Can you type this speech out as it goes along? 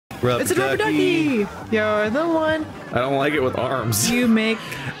It's a rubber ducky! You're the one. I don't like it with arms. You make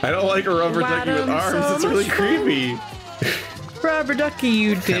I don't like a rubber ducky with arms. so It's really much fun. creepy. Rubber ducky,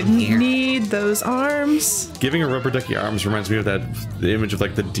 you didn't need those arms. Giving a rubber ducky arms reminds me of the image of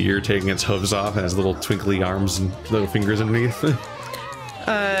like the deer taking its hooves off and has little twinkly arms and little fingers underneath.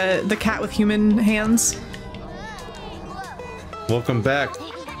 The cat with human hands. Welcome back.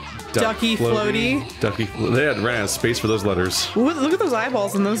 Ducky floaty. Ducky. They had ran out of space for those letters. Look at those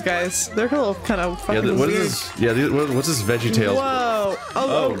eyeballs on those guys. They're a little kind of fucking Yeah, what weird. is this? Yeah, what's this Veggie Tales? Whoa!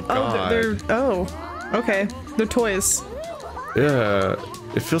 Okay. They're toys. Yeah,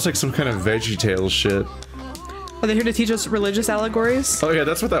 it feels like some kind of Veggie Tales shit. Are they here to teach us religious allegories? Oh yeah,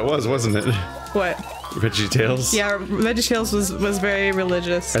 that's what that was, wasn't it? What? Veggie Tales? Yeah, Veggie Tales was very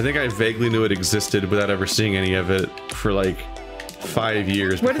religious. I think I vaguely knew it existed without ever seeing any of it for like 5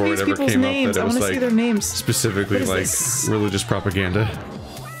 years What are before these it ever people's came names? up I that it want was to see like their names. specifically What is like this? religious propaganda.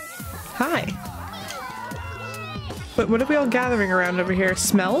 Hi. What are we all gathering around over here?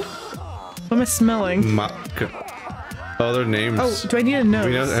 Smell? What am I smelling? Oh, their names. Oh, do I need a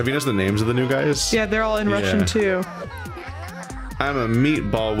nose? Have you noticed the names of the new guys? Yeah, they're all in Russian too. I'm a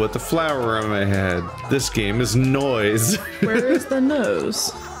meatball with a flower on my head. This game is noise. Where is the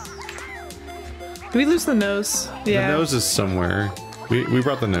nose? Did we lose the nose? Yeah. The nose is somewhere. We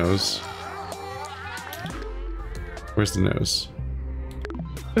brought the nose. Where's the nose?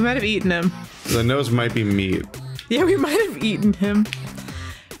 We might have eaten him. The nose might be meat. Yeah, we might have eaten him.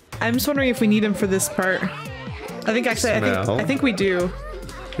 I'm just wondering if we need him for this part. I think actually, I think we do.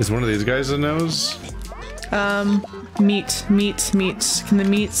 Is one of these guys a nose? Meat. Can the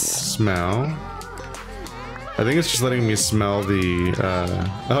meats Smell. I think it's just letting me smell the,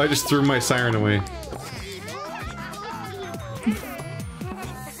 oh, I just threw my siren away.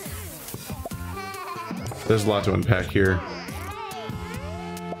 There's a lot to unpack here.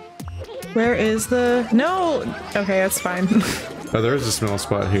 Where is the... No! Okay, that's fine. Oh, there is a smell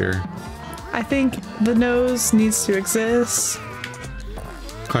spot here. I think the nose needs to exist.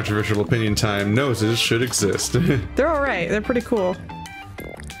 Controversial opinion time. Noses should exist. They're alright. They're pretty cool.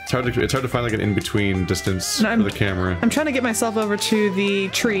 It's hard to find like an in-between distance for the camera. I'm trying to get myself over to the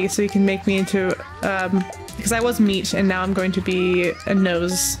tree so you can make me into... because I was meat and now I'm going to be a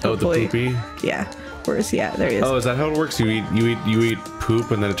nose, hopefully. Oh, the poopy? Yeah. Where is he at? There he is. Oh, is that how it works? You eat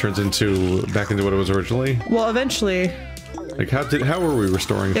poop and then it turns back into what it was originally? Well, eventually. Like how were we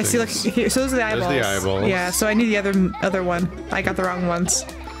restoring things? See, look here. So those are the eyeballs. There's the eyeballs. Yeah. So I need the other one. I got the wrong ones.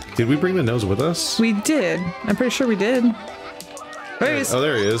 Did we bring the nose with us? We did. I'm pretty sure we did. There he is. Oh,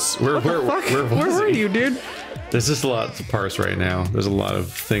 there he is. Where were you, dude? There's just a lot to parse right now. There's a lot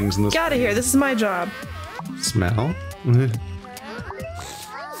of things in this. Get out of here. This is my job. Smell.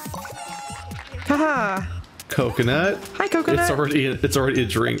 Haha. Coconut. Hi, coconut. It's already a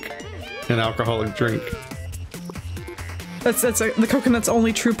drink, an alcoholic drink. That's the coconut's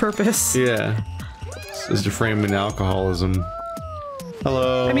only true purpose. Yeah. This is to frame in alcoholism.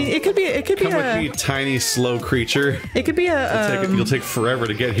 Hello. I mean, it could be Come with me, tiny, slow creature. It could be a. You'll take forever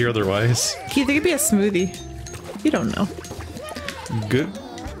to get here otherwise. Keith, it could be a smoothie. You don't know. Good.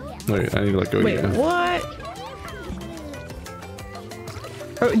 Wait, I need to let go. Wait, again. what?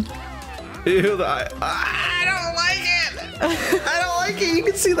 Oh. Ew, the eye. I don't like it. I don't like it. You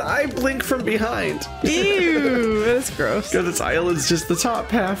can see the eye blink from behind. Ew, that's gross. Because its eyelid's just the top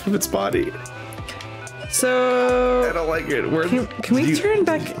half of its body. So I don't like it. Can we turn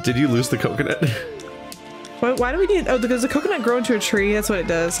back? Did you lose the coconut? Why do we need? Oh, because the coconut grow into a tree. That's what it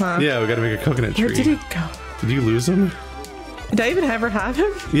does, huh? Yeah, we gotta make a coconut tree. Where did he go? Did you lose him? Did I even ever have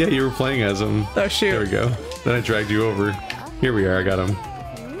him? Yeah, you were playing as him. Oh shoot! There we go. Then I dragged you over. Here we are. I got him.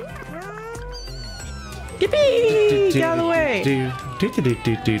 Yippee! Get out of the way!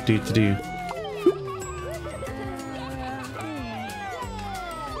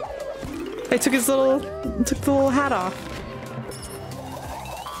 I took the little hat off.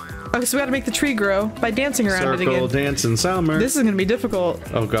 Okay, so we gotta make the tree grow by dancing around it again. Circle dancing summer. This is gonna be difficult.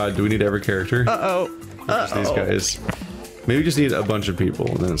 Oh god, do we need every character? Uh-oh. Just these guys. Maybe we just need a bunch of people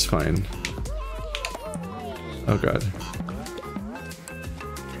and then it's fine. Oh god.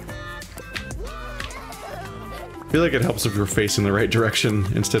 I feel like it helps if you're facing the right direction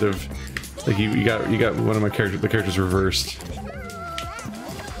instead of like you got one of the characters reversed.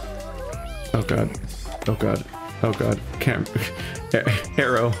 Oh god. Oh god. Oh god.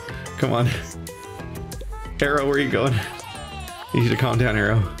 Arrow. Come on. Arrow, where are you going? You need to calm down,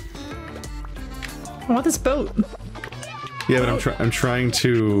 Arrow. I want this boat. Yeah, but I'm trying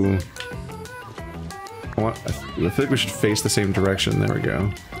to I feel like we should face the same direction. There we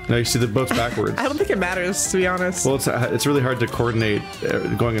go. No, you see the boat's backwards. I don't think it matters, to be honest. Well, it's really hard to coordinate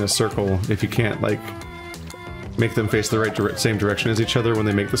going in a circle if you can't, like, make them face the same direction as each other when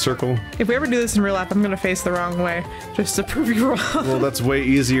they make the circle. If we ever do this in real life, I'm gonna face the wrong way, just to prove you wrong. Well, that's way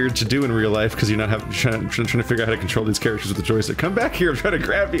easier to do in real life because you're not trying to figure out how to control these characters with the joystick. Come back here, I'm trying to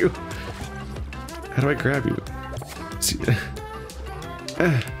grab you. How do I grab you? See,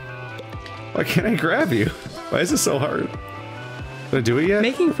 why can't I grab you? Why is this so hard? Did I do it yet?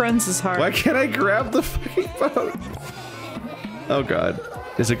 Making friends is hard. Why can't I grab the fucking boat? Oh god.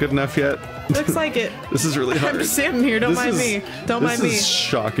 Is it good enough yet? Looks like it. This is really hard. I'm just standing here, don't mind me. Don't mind me. This is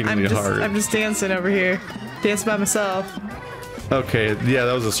shockingly hard. I'm just dancing over here. Dance by myself. Okay, yeah,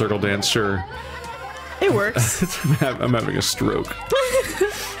 that was a circle dance, sure. It works. I'm having a stroke.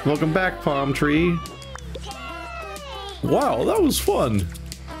 Welcome back, palm tree. Wow, that was fun.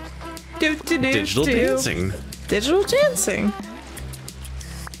 Digital dancing. Digital dancing.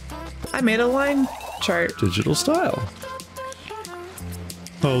 I made a line chart. Digital style.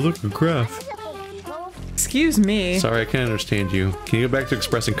 Oh, look, a graph. Excuse me. Sorry, I can't understand you. Can you go back to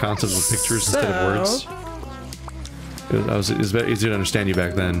expressing concepts with pictures instead of words? It was easier to understand you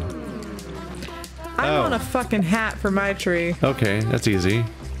back then. I want a fucking hat for my tree. Okay, that's easy.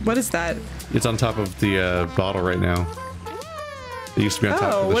 What is that? It's on top of the bottle right now. It used to be on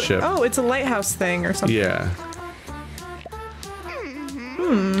top of the ship. Oh, it's a lighthouse thing or something. Yeah.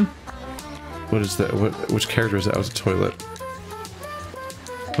 What is that? Which character is that? That was a toilet.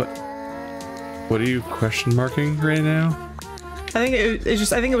 What are you question marking right now? I think I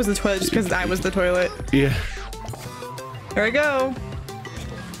think it was the toilet just because I was the toilet. Yeah. There we go.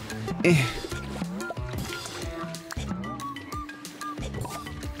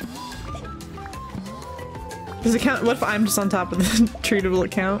 Does it count? What if I'm just on top of the tree? Will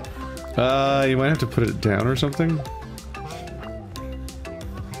it count? You might have to put it down or something.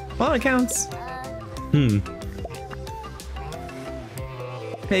 Well, it counts.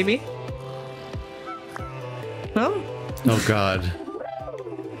 Maybe. No? Oh god.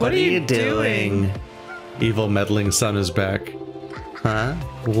 What are you doing? Evil meddling sun is back. Huh?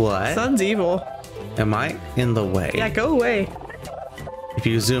 What? Sun's evil. Am I in the way? Yeah, go away. If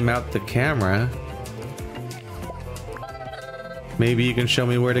you zoom out the camera, Maybe you can show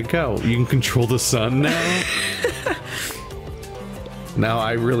me where to go. You can control the sun now? Now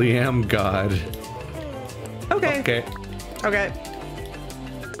I really am God. Okay. Okay. Okay.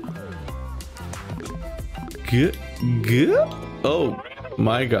 Good. Oh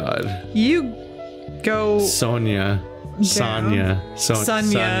my god. You go. Sonia. Sonia.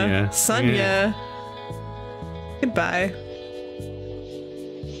 Sonia. Sonia. Yeah. Goodbye.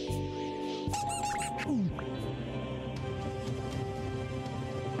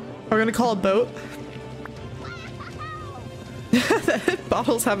 We're gonna call a boat.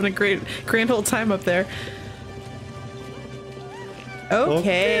 Bottle's having a grand old time up there.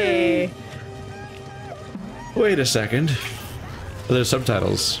 Okay. Wait a second. Oh, there's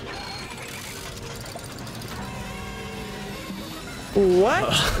subtitles.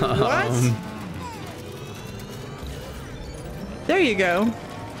 What? What? There you go.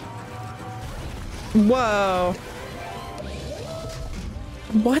 Whoa.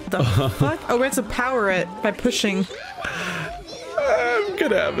 What the fuck? Oh, we have to power it by pushing. I'm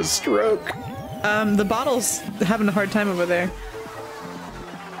gonna have a stroke. The bottle's having a hard time over there.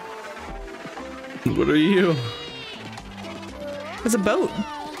 What are you? It's a boat.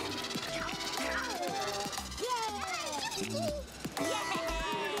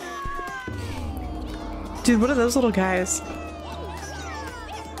 Dude, what are those little guys?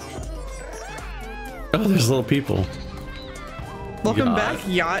 Oh, there's little people. Welcome Yacht. back,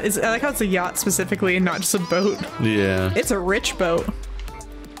 yacht. I like how it's a yacht specifically and not just a boat. Yeah. It's a rich boat.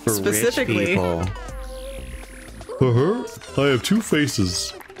 for Specifically. rich people. I have two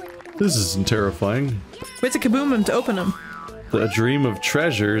faces. This isn't terrifying. We have to kaboom him to open him. A dream of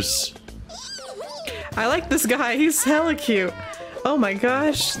treasures. I like this guy. He's hella cute. Oh my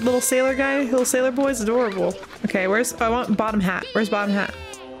gosh. Little sailor guy. Little sailor boy's adorable. Okay, where's... I want bottom hat. Where's bottom hat?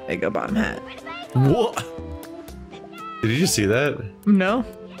 There you go, bottom hat. What? Did you just see that? No.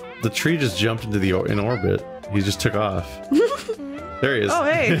 The tree just jumped into the in orbit. He just took off. There he is. Oh,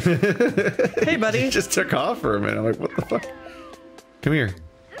 hey. Hey, He buddy. just took off for a minute. I'm like, what the fuck? Come here.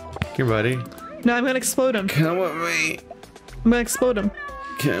 Come here, buddy. No, I'm gonna explode him. Come with me. I'm gonna explode him.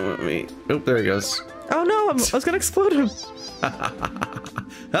 Come with me. Oh, there he goes. Oh no, I was gonna explode him.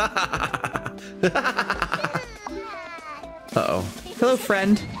 Uh-oh. Hello,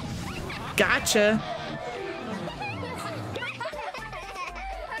 friend. Gotcha.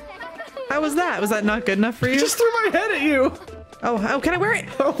 How was that? Was that not good enough for I you? just threw my head at you. Oh, can I wear it?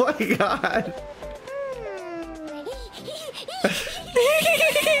 Oh my god.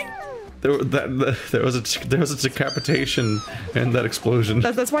 There was a decapitation in that explosion.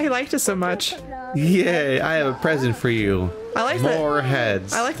 That's why he liked it so much. Yay! I have a present for you. I like more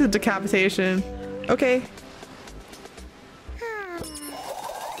heads. I like the decapitation. Okay.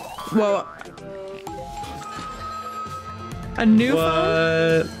 Whoa. A new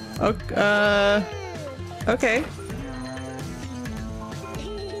phone? Okay.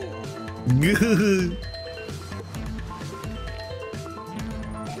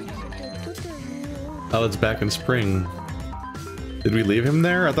 Oh, it's back in spring. Did we leave him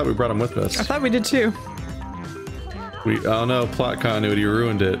there? I thought we brought him with us. I thought we did too. Oh no, plot continuity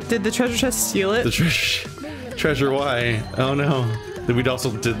ruined it. Did the treasure chest steal it? The treasure why? Oh no. We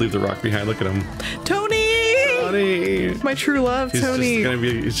also did leave the rock behind. Look at him. Tony! Tony! My true love, Tony.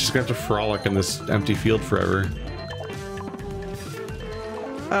 He's just gonna have to frolic in this empty field forever.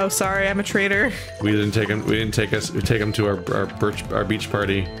 Oh, sorry, I'm a traitor. We didn't take him. We didn't take him to our beach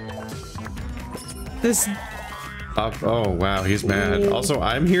party. This. Oh wow, he's mad. Also,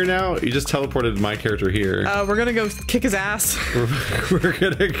 I'm here now. You just teleported my character here. We're gonna go kick his ass. We're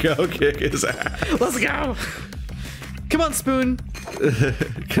gonna go kick his ass. Let's go. Come on, Spoon.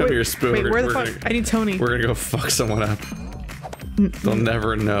 Come here, Spoon. Wait, where the fuck? I need Tony. We're gonna go fuck someone up. They'll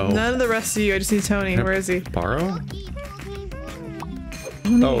never know. None of the rest of you. I just need Tony. Where is he? Borrow?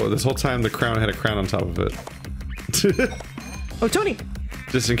 Oh, this whole time the crown had a crown on top of it. Oh, Tony!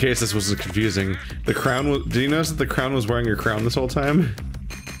 Just in case this was confusing, the crown was. Did you notice that the crown was wearing your crown this whole time?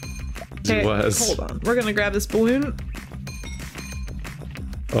 Okay, it was. Hold on. We're gonna grab this balloon.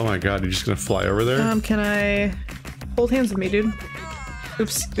 Oh my god, you're just gonna fly over there? Can I hold hands with me, dude?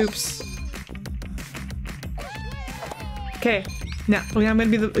 Oops, oops. Okay, now I'm gonna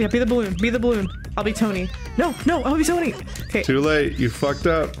be the balloon. Be the balloon. I'll be Tony. No, I'll be Tony. Okay. Too late. You fucked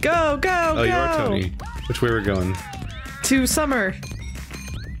up. Go, go, Oh, you are Tony. Which way we're going? To summer.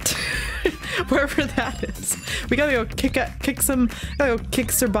 Wherever that is. We gotta go kick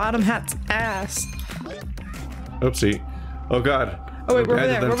Sir Bottom Hat's ass. Oopsie. Oh god. Oh wait, we're over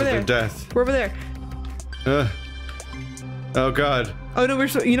there. Them We're over to their there. death. We're over there. Oh god. Oh no,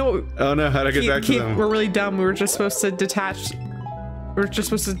 you know what? Oh no, how'd I get back to them? We're really dumb. We were just supposed to detach. We were just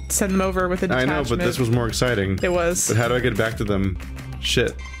supposed to send them over with a detachment. I know, but this was more exciting. It was. But how do I get back to them?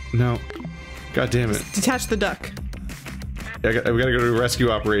 Shit. No. God damn it. Detach the duck. We gotta go to a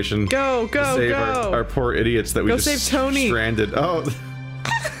rescue operation. Go, go, save go! Our poor idiots that we just save Tony. stranded. Oh.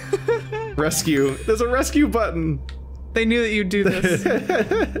 Rescue. There's a rescue button. They knew that you'd do this.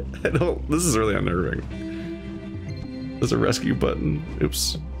 This is really unnerving. There's a rescue button.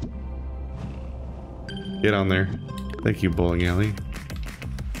 Oops. Get on there. Thank you, bowling alley.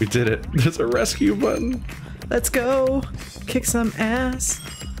 We did it. There's a rescue button. Let's go. Kick some ass.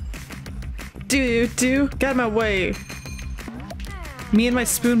 Do. Get out of my way. Me and my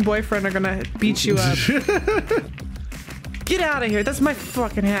spoon boyfriend are gonna beat you up. Get out of here. That's my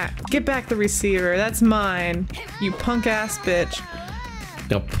fucking hat. Get back the receiver. That's mine. You punk ass bitch.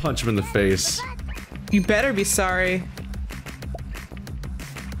 I'll punch him in the face. You better be sorry.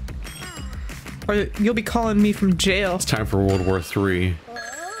 Or you'll be calling me from jail. It's time for World War III.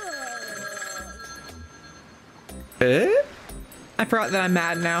 Eh? I forgot that I'm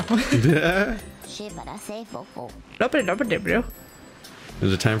mad now.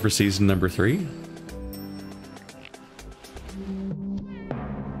 Is it time for season number 3?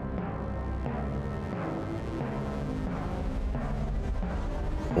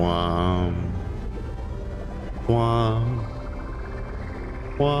 Wham. Wham.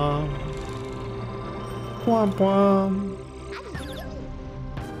 Wham. Wham wham.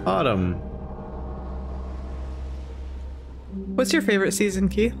 Autumn. What's your favorite season,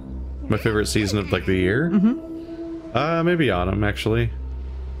 Key? My favorite season of like the year? Mm-hmm. Maybe autumn actually.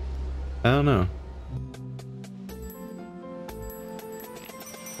 I don't know.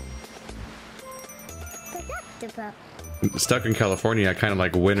 Stuck in California, I kind of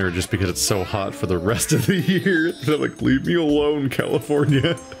like winter just because it's so hot for the rest of the year. They're like, leave me alone,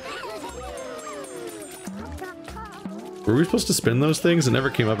 California. Were we supposed to spin those things? It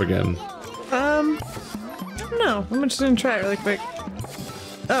never came up again. I don't know. I'm just gonna try it really quick.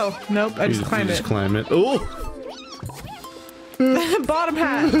 Oh, nope, I just climbed it. Just climb it. Oh! Bottom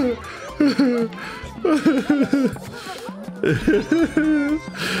hat!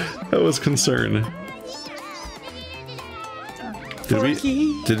 That was concern.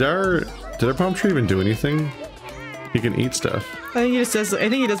 Did our palm tree even do anything? He can eat stuff. I think he just does. I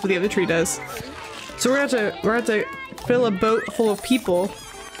think he does what the other tree does. So we're gonna to fill a boat full of people.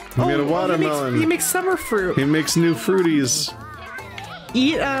 We got a watermelon. He makes summer fruit. He makes new fruities.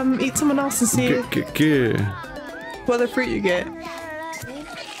 Eat someone else and see what other fruit you get.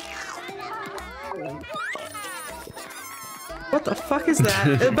 What the fuck is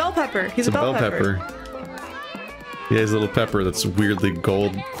that? A bell pepper. He's a bell pepper. Yeah, he's a little pepper that's weirdly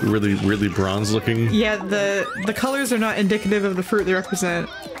gold, really bronze looking. Yeah, the colors are not indicative of the fruit they represent.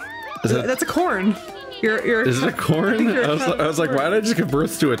 That's a corn. Is it a corn? I was like, why did I just give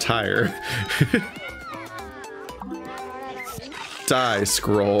birth to a tire? Die,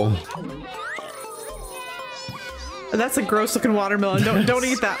 scroll. That's a gross looking watermelon. Don't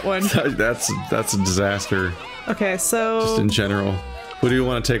eat that one. That's a disaster. Okay, so just in general, who do you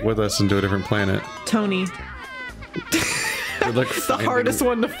want to take with us into a different planet? Tony. Good luck the hardest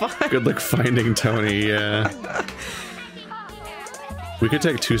one to find. Good luck finding Tony. Yeah. We could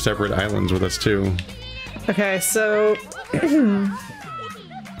take 2 separate islands with us too. Okay, so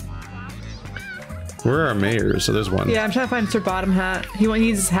where are our mayors? So there's one. Yeah, I'm trying to find Sir Bottom Hat. He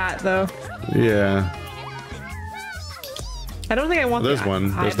needs his hat though. Yeah. I don't think I want there's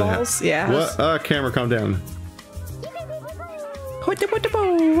one. There's eyeballs. the hat. Yeah. What? Camera, calm down.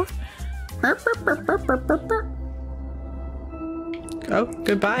 Oh,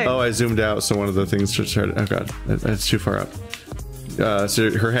 goodbye. Oh, I zoomed out, so one of the things just started. Oh god, that's too far up. So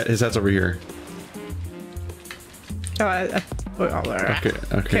his hat's over here. Oh,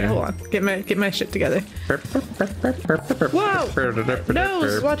 okay, hold on. Get my shit together. Whoa!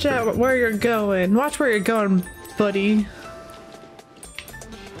 Nose, watch out where you're going. Watch where you're going, buddy.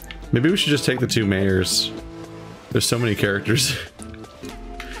 Maybe we should just take the 2 mayors. There's so many characters.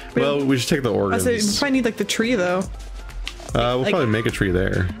 Well, we should take the organs. We probably need like the tree though. We'll probably make a tree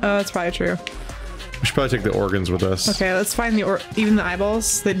there. Oh, that's probably true. We should probably take the organs with us. Okay, let's find even the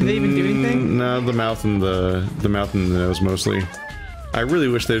eyeballs. Did they even do anything? No, the mouth and the mouth and the nose mostly. I really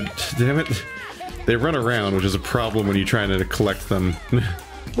wish they'd. Damn it, they run around, which is a problem when you're trying to collect them.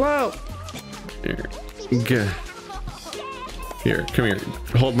 Whoa! Here, come here.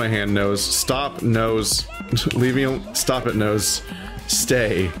 Hold my hand, nose. Stop, nose. Leave me alone. Stop it, nose.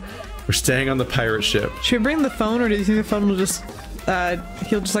 Stay. We're staying on the pirate ship. Should we bring the phone, or do you think the phone will just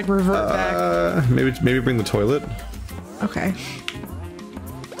he'll just like revert back? Maybe bring the toilet. Okay.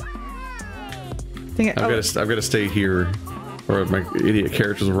 I've got to stay here, or my idiot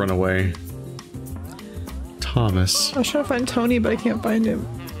characters will run away. Thomas. I was trying to find Tony, but I can't find him.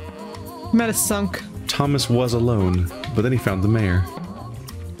 I'm at a sunk. Thomas was alone, but then he found the mayor.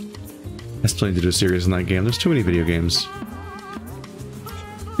 I still need to do a series in that game. There's too many video games.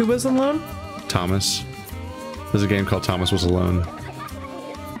 Who was alone? Thomas. There's a game called Thomas Was Alone.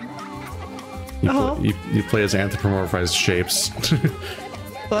 You play as anthropomorphized shapes.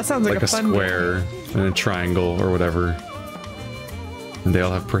 Well, that sounds like a fun square and a triangle or whatever. And they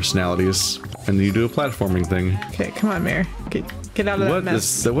all have personalities. And you do a platforming thing. Okay, come on, Mayor. Get out of that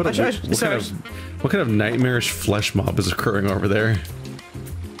mess. What kind of nightmarish flesh mob is occurring over there?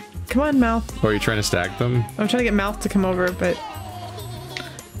 Come on, Mouth. Or are you trying to stack them? I'm trying to get Mouth to come over, but...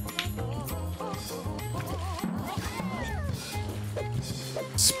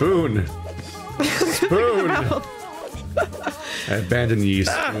 Spoon! Spoon! I abandon ye,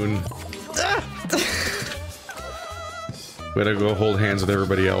 Spoon. We gotta go hold hands with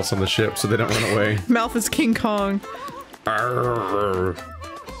everybody else on the ship so they don't run away. Mouth is King Kong. Arrgh.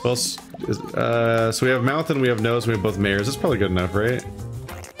 Well, so we have mouth and we have nose and we have both mayors. That's probably good enough, right?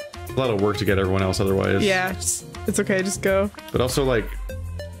 A lot of work to get everyone else otherwise. Yeah, it's okay, just go. But also, like...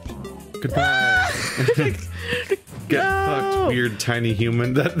 Goodbye. Get fucked, weird tiny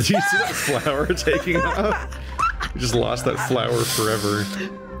human. That you see that flower taking off? We just lost that flower forever.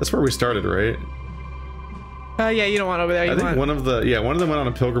 That's where we started, right? Yeah, you don't want over there. I think one of them went on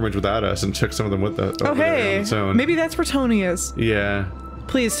a pilgrimage without us and took some of them with us. Oh hey, maybe that's where Tony is. Yeah.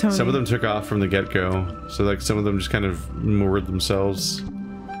 Please, Tony. Some of them took off from the get-go, so like some of them just kind of moored themselves.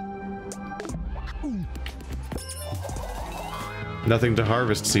 Nothing to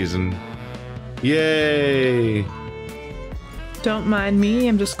harvest season. Yay! Don't mind me,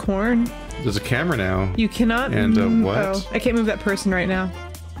 I'm just corn. There's a camera now. You cannot. And what? Oh, I can't move that person right now.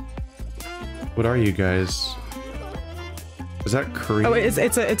 What are you guys? Is that Korean? Oh, it's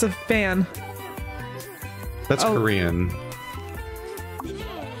a fan. That's Korean.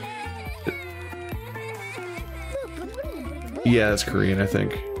 Yeah, that's Korean, I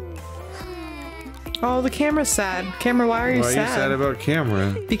think. Oh, the camera's sad. Camera, why are you sad? Why are you sad about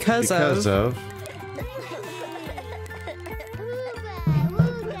camera? Because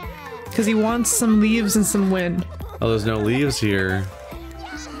he wants some leaves and some wind. Oh, there's no leaves here.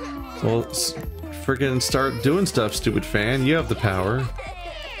 Well, friggin' start doing stuff, stupid fan. You have the power.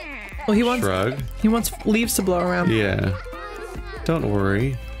 Well, he wants Shrug. He wants leaves to blow around. Yeah. Don't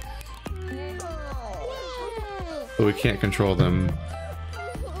worry. But we can't control them.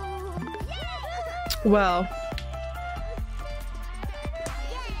 Well.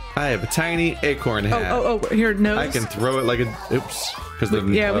 I have a tiny acorn hat. Oh, here, nose. I can throw it like a... Oops.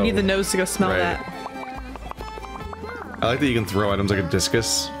 Yeah, we need the nose to go smell right. that. I like that you can throw items like a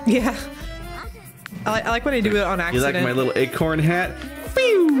discus. Yeah. I like when I do it on accident. You like my little acorn hat?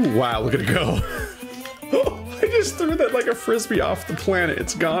 Phew! Wow, look at it go. I just threw that like a frisbee off the planet.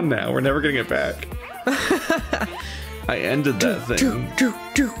 It's gone now. We're never getting it back. I ended that thing.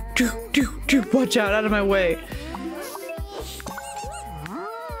 Watch out of my way.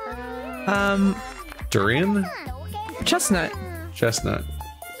 Durian? Chestnut. Chestnut.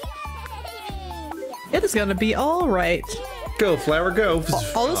 It is gonna be alright. Go, flower, go.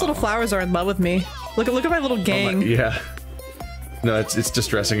 All those little flowers are in love with me. Look at my little gang. Yeah. No, it's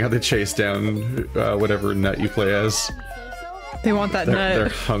distressing how they chase down whatever nut you play as. They want that nut. They're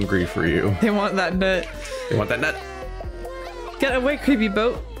hungry for you. They want that nut. They want that nut. Get away, creepy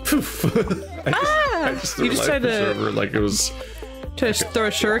boat. I just threw you just a tried life to preserver like it was... Try to throw a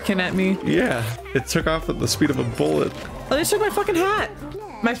shuriken at me. Yeah, it took off at the speed of a bullet. Oh, they took my fucking hat.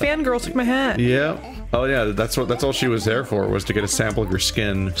 My fangirl took my hat. Yeah. Oh yeah, that's all she was there for, was to get a sample of your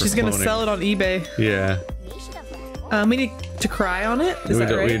skin. She's gonna sell it on eBay. Yeah. We need to cry on it? Is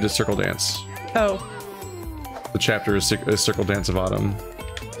that right? We need to circle dance. Oh. The chapter is Circle Dance of Autumn.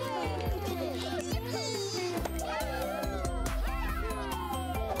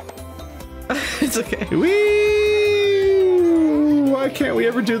 It's okay. Whee! Why can't we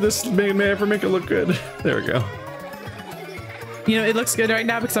ever do this? May ever make it look good. There we go. You know, it looks good right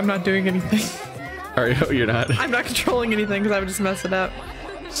now because I'm not doing anything. Are you? You're not? I'm not controlling anything because I would just mess it up.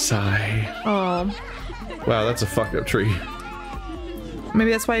 Sigh. Oh. Wow, that's a fucked up tree.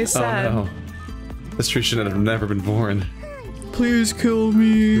 Maybe that's why he's sad. Oh no. This tree should have never been born. Please kill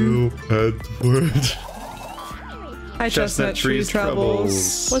me. No bad word. Hi, chestnut tree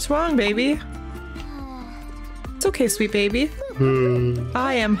troubles. What's wrong, baby? It's okay, sweet baby.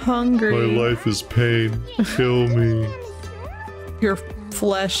 I am hungry. My life is pain. Kill me. Your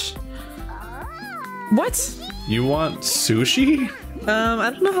flesh. What? You want sushi? I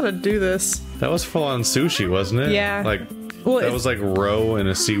don't know how to do this. That was full on sushi, wasn't it? Yeah. Like, well, that was like roe in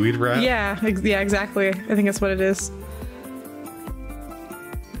a seaweed wrap? Yeah, yeah, exactly. I think that's what it is.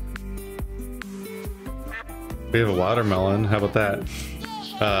 We have a watermelon. How about that?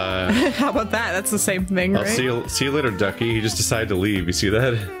 How about that? That's the same thing, right? See you later, Ducky. He just decided to leave. You see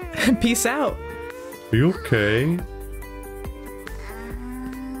that? Peace out. Are you okay?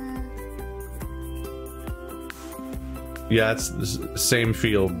 Yeah, it's the same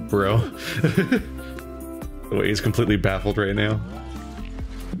feel, bro. The way he's completely baffled right now.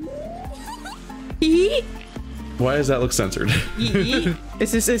 Eee? Why does that look censored? Eee?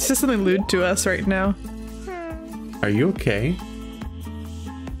 It's just something lewd to us right now. Are you okay?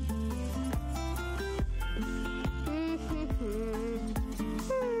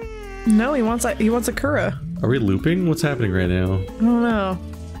 No, he wants Akura. Are we looping? What's happening right now? I don't know.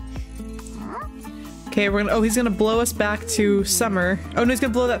 Okay, we're gonna. Oh, he's gonna blow us back to summer. Oh no, he's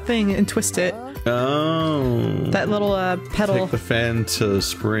gonna blow that thing and twist it. Oh. That little pedal. Take the fan to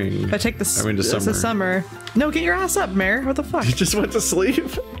spring. If I take the. I mean to summer. To summer. No, get your ass up, Mare. What the fuck? You just went to sleep.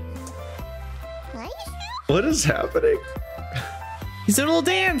 What is happening? He's doing a little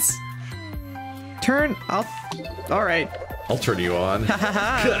dance. Turn. All right. I'll turn you on.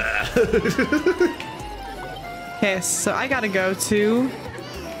 Okay, so I gotta go to.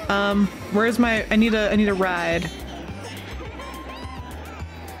 Where's my? I need a ride.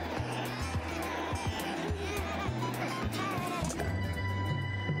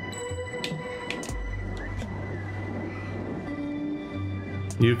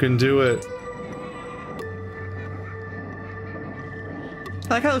 You can do it.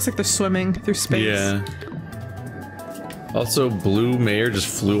 I like how it looks like they're swimming through space. Yeah. Also, Blue Mayor just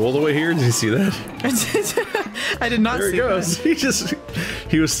flew all the way here. Did you see that? I did not see that. There he goes.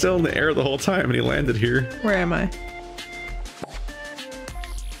 He was still in the air the whole time and he landed here. Where am I?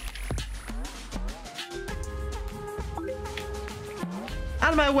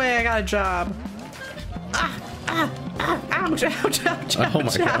 Out of my way, I got a job. Ouch, ouch, ouch, ouch. Oh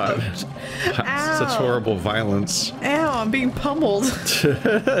my god. Such horrible violence. Ow, I'm being pummeled.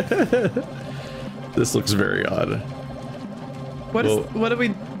 This looks very odd. What is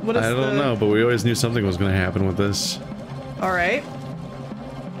I don't know, but we always knew something was going to happen with this. All right.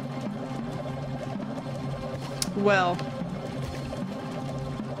 Well.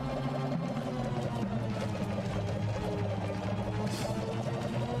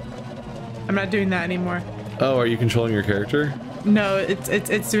 I'm not doing that anymore. Oh, are you controlling your character? No,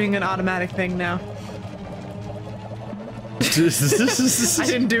 it's doing an automatic thing now. I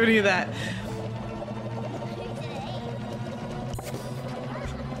didn't do any of that.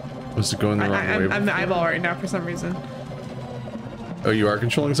 Was it going the wrong way? I'm the eyeball right now for some reason. Oh, you are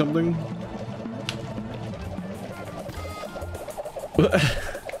controlling something?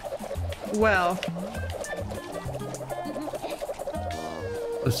 Well.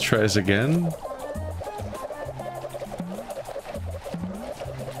 Let's try this again.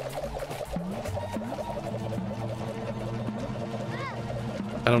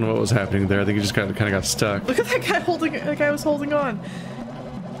 I don't know what was happening there. I think he just kind of got stuck. Look at that guy holding. That guy was holding on.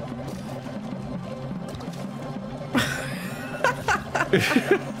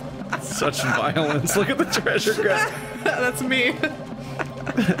 Such violence. Look at the treasure guy. That's me.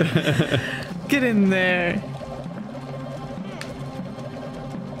 Get in there.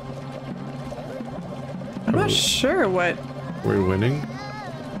 I'm not sure what. We're winning.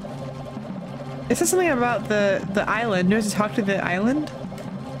 It says something about the island. Do I have to talk to the island?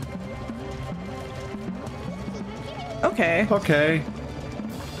 Okay. Okay.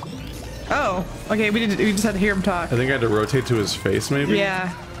 Oh. Okay. We just had to hear him talk. I think I had to rotate to his face, maybe.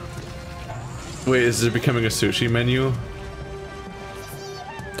 Yeah. Wait, is it becoming a sushi menu?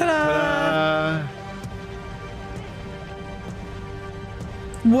 Ta-da!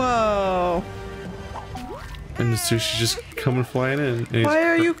 Whoa. And the sushi's just coming flying in. And Why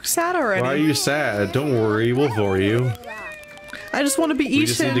are you sad already? Why are you sad? Don't worry, we'll bore you. I just want to be eaten. We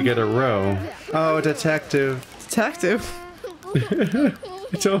just need to get a row. Oh, detective. Detective? I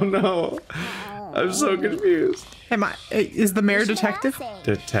don't know. I'm so confused. Is the mayor detective?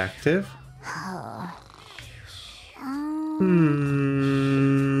 Detective?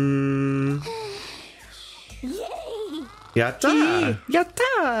 Yatta!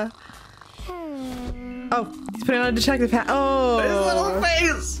 Yatta! Oh, he's putting on a detective hat. Oh! His little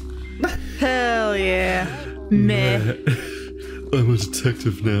face! Hell yeah. Meh. I'm a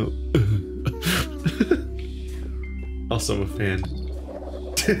detective now. Also, I'm a fan.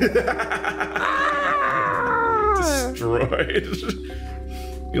 Destroyed.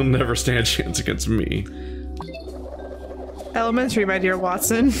 You'll never stand a chance against me. Elementary, my dear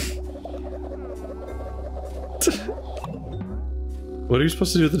Watson. What are you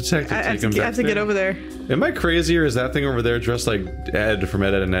supposed to do with the detective? I have to get over there. Am I crazy, or is that thing over there dressed like Ed from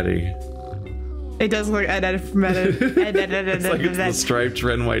Ed, Edd and Eddy? It does look like Ed from Ed. It's like it's the striped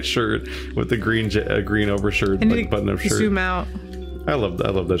red and white shirt with the green overshirt, like button-up shirt. Zoom out. I love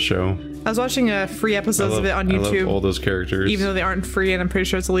that show. I was watching free episodes of it on YouTube. I love all those characters, even though they aren't free, and I'm pretty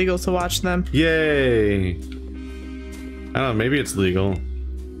sure it's illegal to watch them. Yay! I don't know. Maybe it's legal.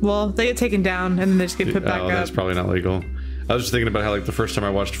 Well, they get taken down and then they just get put back up. That's probably not legal. I was just thinking about how, like, the first time I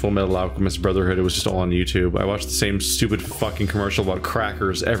watched Full Metal Alchemist Brotherhood, it was just all on YouTube. I watched the same stupid fucking commercial about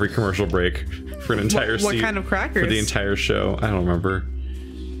crackers every commercial break for an entire What kind of crackers? For the entire show. I don't remember.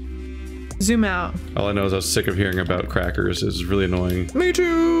 Zoom out. All I know is I was sick of hearing about crackers. It was really annoying. Me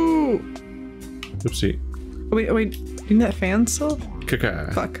too! Oopsie. Wait, you need that fan still?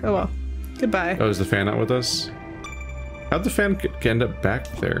 Kaka. Fuck, oh well. Goodbye. Oh, is the fan not with us? How'd the fan end up back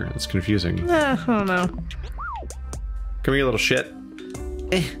there? It's confusing. I don't know. Come here, little shit.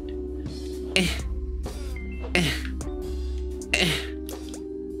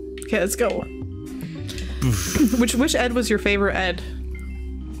 Okay, let's go. Which Ed was your favorite Ed?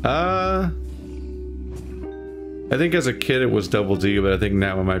 I think as a kid it was Double D, but I think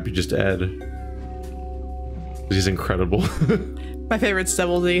now it might be just Ed. He's incredible. My favorite's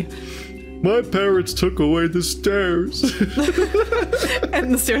Double D. My parents took away the stairs.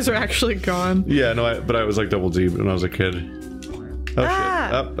 And the stairs are actually gone. Yeah, no, but I was like Double D when I was a kid. Oh shit.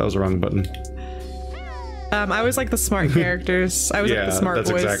 Oh, that was the wrong button. I was like the smart characters. I was like the smart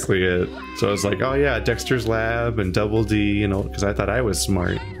that's boys. exactly it. So I was like, oh yeah, Dexter's Lab and Double D, you know, because I thought I was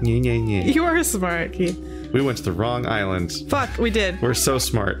smart. You are smart, Keith. We went to the wrong island. Fuck, we did. We're so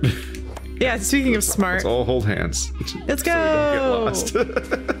smart. Yeah, speaking of smart. Let's all hold hands. Let's go! So we don't get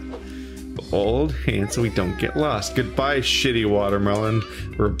lost. Hold hands so we don't get lost. Goodbye, shitty watermelon.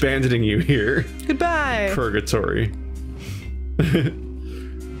 We're abandoning you here. Goodbye. Purgatory.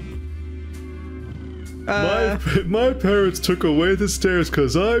 My parents took away the stairs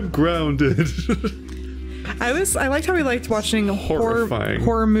because I'm grounded. I liked how he liked watching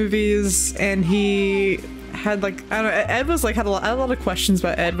horror movies, and he had like, I don't know, Ed was like, I had a lot of questions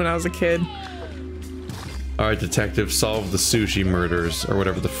about Ed when I was a kid. Alright, detective, solve the sushi murders, or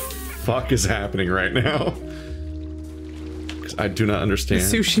whatever the fuck is happening right now. Because I do not understand.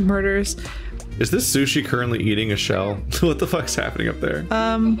 The sushi murders. Is this sushi currently eating a shell? What the fuck's happening up there?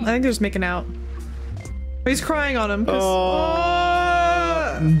 I think they're just making out. He's crying on him.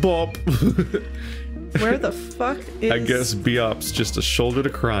 Bop. Where the fuck is... I guess Biop's just a shoulder to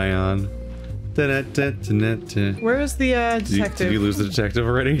cry on. Where is the detective? Did you lose the detective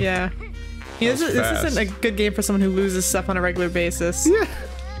already? Yeah. This isn't a good game for someone who loses stuff on a regular basis. Yeah.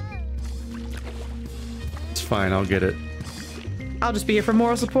 It's fine, I'll get it. I'll just be here for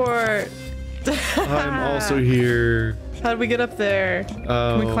moral support. I'm also here. How do we get up there?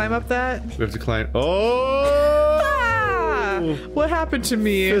 Oh. Can we climb up that? We have to climb. Oh! Ah! What happened to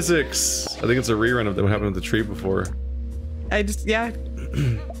me? Physics. I think it's a rerun of what happened with the tree before. Yeah.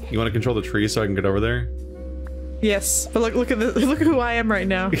 You want to control the tree so I can get over there? Yes, but look at who I am right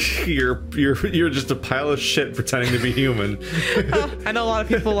now. You're just a pile of shit pretending to be human. I know a lot of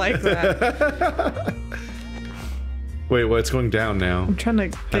people like that. Wait, what's going down now? I'm trying to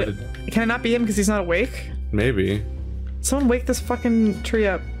get... Can it not be him because he's not awake? Maybe. Someone wake this fucking tree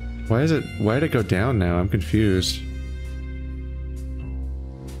up. Why did it go down now? I'm confused.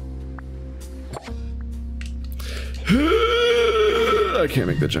 I can't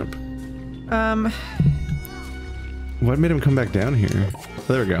make the jump. What made him come back down here?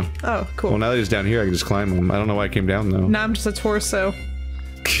 Oh, there we go. Oh, cool. Well, now that he's down here, I can just climb him. I don't know why I came down, though. Now I'm just a torso.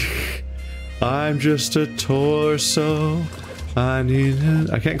 I'm just a torso. I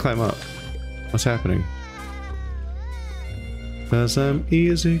can't climb up. What's happening? 'Cause I'm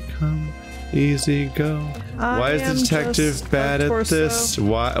easy come, easy go. Why is the detective bad at this?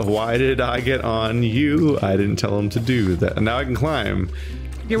 Why did I get on you? I didn't tell him to do that. Now I can climb.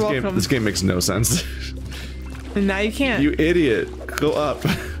 You're welcome. This game makes no sense. And now you can't. You idiot. Go up.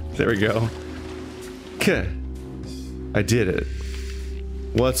 There we go. Okay. I did it.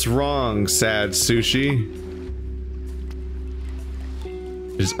 What's wrong, sad sushi?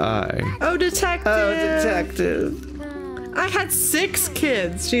 Is I. Oh, detective. Oh, detective. I had 6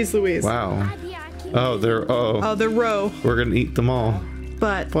 kids. Jeez Louise. Wow. Oh, they're row. We're gonna eat them all.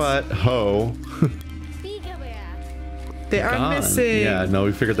 But Ho. They are missing. Yeah, no,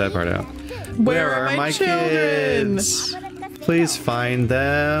 we figured that part out. Where are my children? Kids? Please find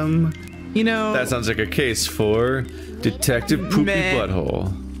them. You know, That sounds like a case for Detective Poopy Meh.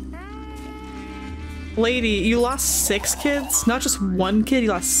 Butthole. lady, you lost 6 kids? Not just 1 kid, you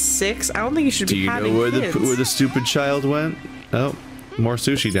lost 6? I don't think you should Do be you having know where kids. where the stupid child went? Oh, more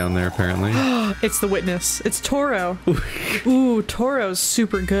sushi down there apparently. It's the witness. It's Toro. Ooh, Toro's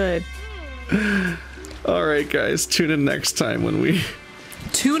super good. All right, guys, tune in next time when we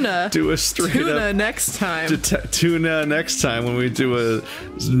Tuna. do a straight Tuna up next time. tuna next time when we do a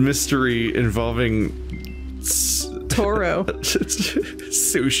mystery involving Toro.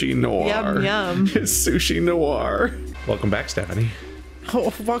 sushi noir. Yum, yum. Sushi noir. Welcome back, Stephanie.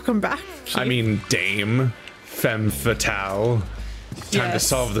 Oh, welcome back. I mean, Dame Femme Fatale. Time to Yes.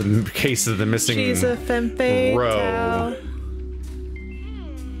 solve the case of the missing She's a femme fatale. row.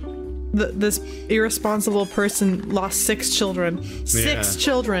 This irresponsible person lost 6 children. 6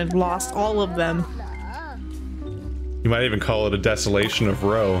 children, lost all of them. You might even call it a desolation of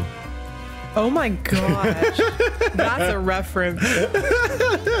row. Oh my gosh. That's a reference.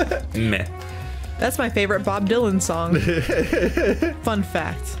 Meh. That's my favorite Bob Dylan song. Fun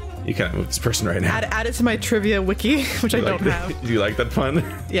fact. You can't move this person right now. Add it to my trivia wiki, which I don't have. Do you like that pun?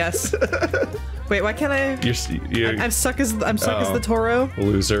 Yes. Wait, why can't I? You're I'm stuck as the Toro.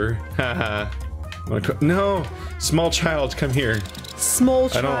 loser. Haha. No, small child, come here. Small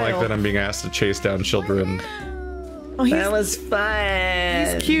child. I don't like that I'm being asked to chase down children. Oh, That was fun.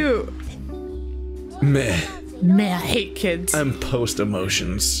 he's cute. Meh. Man, I hate kids. Post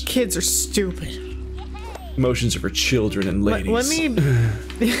emotions. Kids are stupid. Emotions are for children and ladies. Let me.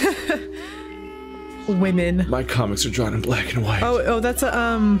 Women. My comics are drawn in black and white. Oh, that's a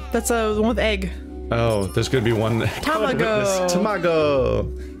the one with egg. Oh, there's gonna be one. Tamago.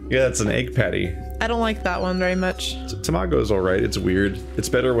 Tamago. Yeah, that's an egg patty. I don't like that one very much. Tamago's alright. It's weird. It's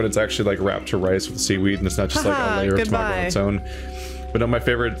better when it's actually like wrapped to rice with seaweed and it's not just like Haha, a layer goodbye. of tamago on its own. But no, my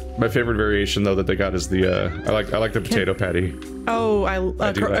favorite variation though that they got is the I like the potato patty. Oh,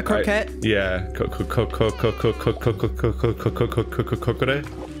 I do a like- croquette. Yeah.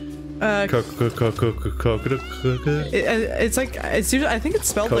 It's like it's usually, I think it's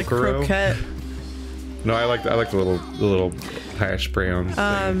spelled like Kokoro? croquette. No, I like the little hash brown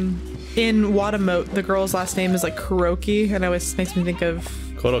thing. In Wattam, the girl's last name is like Kuroki, and it always makes me think of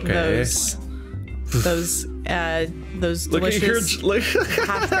Koroke. those Look at your delicious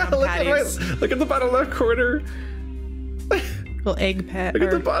hash brown look patties. at the bottom left corner. Little egg pat. Look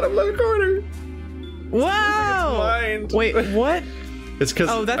at the bottom left corner. Wow! Blind. Wait, what? It's because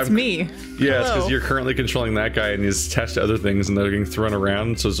Oh, that's me. Yeah, it's Hello. because you're currently controlling that guy, and he's attached to other things, and they're getting thrown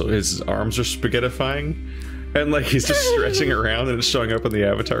around, so his arms are spaghettifying, and like he's just stretching around, and it's showing up in the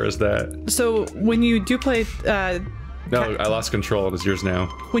avatar as that. So when you do play, No, I lost control. It is yours now.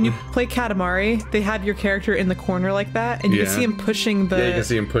 when you play Katamari, they have your character in the corner like that, and you Yeah. can see him pushing the. Yeah, you can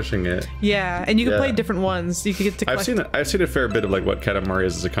see him pushing it. Yeah, and you can Yeah. play different ones. You can get to collect. I've seen a fair bit of like what Katamari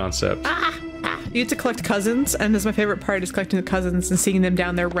is as a concept. You get to collect cousins, and this is my favorite part: is collecting the cousins and seeing them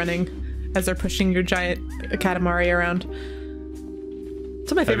down there running as they're pushing your giant Katamari around. It's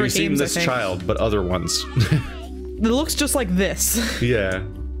one of my Have you favorite seen games. this I think. child, but other ones? It looks just like this. Yeah.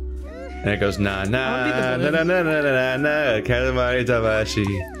 And it goes na na wanna be na the na na na na na Katamari Takahashi.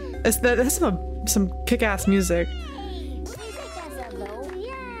 That's some kick-ass music.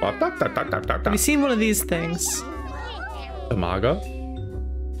 Have you seen one of these things? Tamago?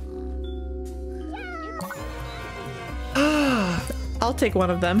 I'll take one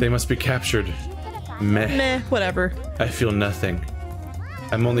of them. They must be captured. Meh. Meh, whatever. I feel nothing.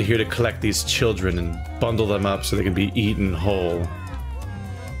 I'm only here to collect these children and bundle them up so they can be eaten whole.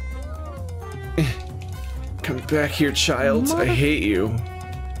 Come back here, child. I hate you.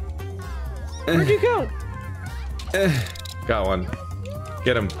 Where'd you go? Got one.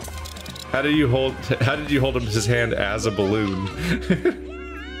 Get him. How did you hold him his hand as a balloon?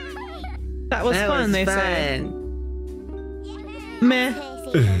 That was fun, they say. Meh.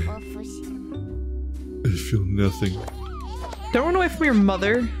 I feel nothing. Don't run away from your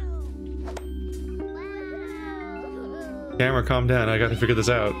mother. Camera, calm down. I gotta figure this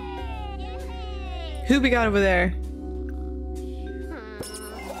out. Who we got over there?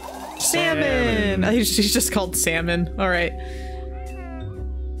 Salmon! She's just called Salmon. Alright.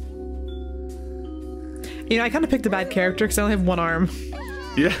 You know, I kind of picked a bad character because I only have one arm.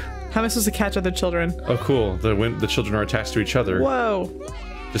 Yeah. How am I supposed to catch other children? Oh, cool. The children are attached to each other. Whoa.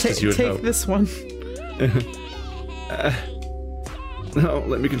 Just as you would Take hope. this one. No,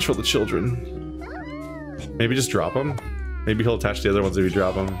 let me control the children. Maybe just drop them. Maybe he'll attach the other ones if you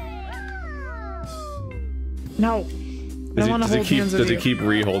drop them. No. I don't want to hold hands with Does you. he keep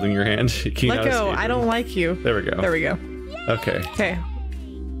re-holding your hand? Can you Let not go. escape I him? don't like you. There we go. There we go. Okay. Okay.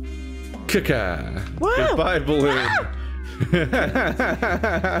 Kaka. Wow. Goodbye, balloon. I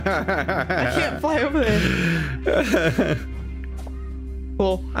can't fly over there.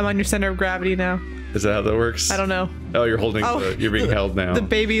 Cool. I'm on your center of gravity now. Is that how that works? I don't know. Oh, you're holding. You're being held now. The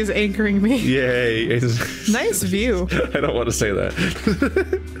baby is anchoring me. Yay! Nice view. I don't want to say that.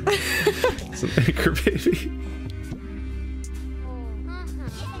 It's an anchor baby.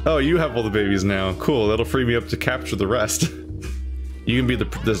 Oh, you have all the babies now. Cool. That'll free me up to capture the rest. You can be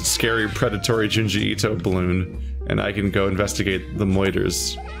the scary, predatory Junji Ito balloon, and I can go investigate the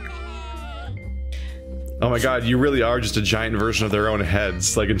moiters. Oh my god, you really are just a giant version of their own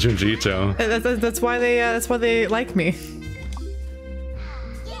heads, like in Junji Ito. That's why they like me.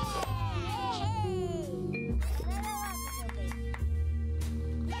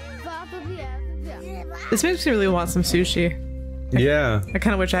 This makes me really want some sushi. Yeah. I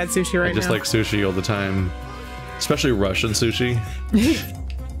kind of wish I had sushi right I just now. like sushi all the time. Especially Russian sushi.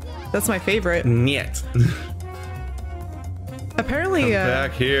 That's my favorite. Niet. Apparently, Come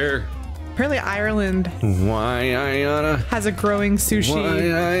back here. apparently Ireland Why, Ayana? has a growing Why,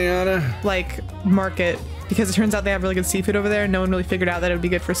 sushi Ayana? like market because it turns out they have really good seafood over there. No one really figured out that it would be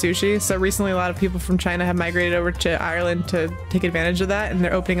good for sushi. So recently, a lot of people from China have migrated over to Ireland to take advantage of that, and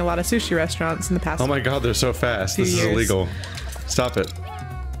they're opening a lot of sushi restaurants in the past. Oh my god, they're so fast. This is years. illegal. Stop it.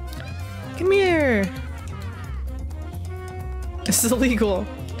 Come here. This is illegal.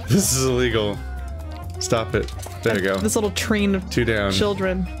 This is illegal. Stop it. There you go. This little train of 2 down.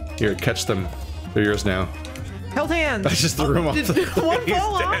 children. Here, catch them. They're yours now. Held hands. I just threw him off. One He's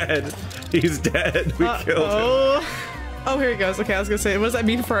fall off. dead. He's dead. We killed him. Oh, here he goes. Okay, I was gonna say, what does that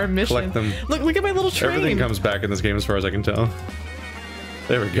mean for our mission? Collect them. Look at my little train. Everything comes back in this game as far as I can tell.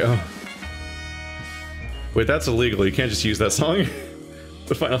 There we go. Wait, that's illegal. You can't just use that song.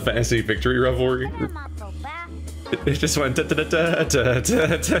 The Final Fantasy Victory Revelry. It just went da da da da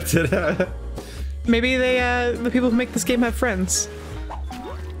da da da da. Maybe the people who make this game have friends.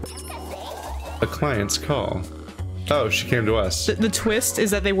 A client's call. Oh, she came to us. The twist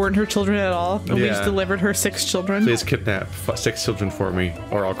is that they weren't her children at all, and we just Yeah. delivered her 6 children. Please kidnap 6 children for me,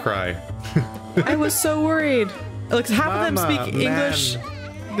 or I'll cry. I was so worried. Like half of them Mama, speak English.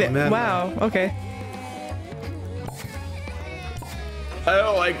 man. Wow. Okay. I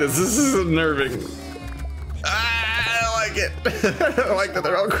don't like this. This is unnerving. I don't like it. I don't like that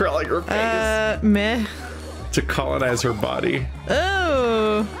they're all crawling her face. Meh. To colonize her body.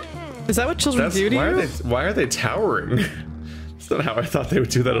 Oh. Is that what children do to why you? why are they towering? That's not how I thought they would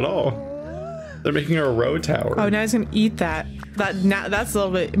do that at all. They're making a row tower. Oh, now he's gonna eat that. That's a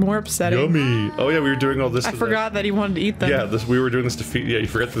little bit more upsetting. Yummy. Oh yeah, we were doing all this. I forgot that he wanted to eat them. Yeah, we were doing this to feed. Yeah, you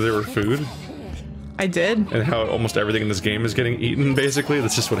forgot that they were food. I did. And how almost everything in this game is getting eaten, basically.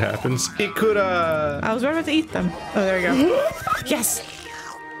 That's just what happens. It could, I was right about to eat them. Oh, there you go. Yes!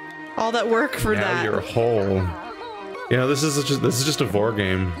 All that work for now that. You're whole. You know, this is just a vor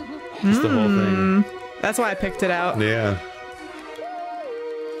game. That's the whole thing. That's why I picked it out. Yeah.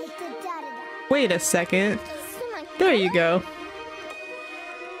 Wait a second. There you go.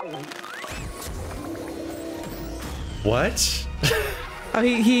 What? Oh,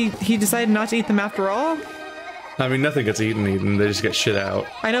 he decided not to eat them after all? I mean, nothing gets eaten. They just get shit out.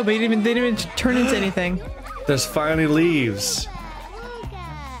 I know, but they didn't even turn into anything. There's finally leaves.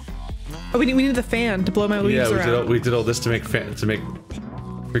 Oh, we need the fan to blow my leaves around. Yeah, we did all this to make freaking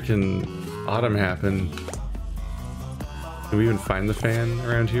autumn happen. Can we even find the fan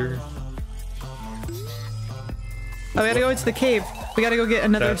around here? Oh, we gotta go into the cave. We gotta go get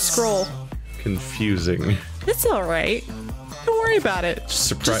another scroll. Confusing. It's alright. Don't worry about it.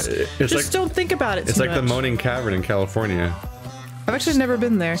 Just don't think about it. It's like the Moaning Cavern in California. I've actually never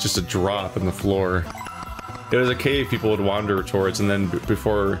been there. It's just a drop in the floor. It was a cave people would wander towards, and then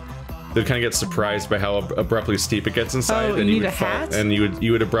before they'd kind of get surprised by how abruptly steep it gets inside. Oh, and you need a hat? And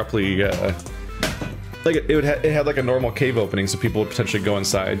you would abruptly like it had like a normal cave opening, so people would potentially go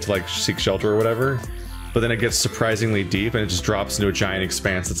inside to like seek shelter or whatever. But then it gets surprisingly deep, and it just drops into a giant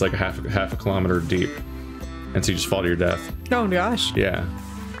expanse that's like half a kilometer deep. And so you just fall to your death. Oh gosh. Yeah.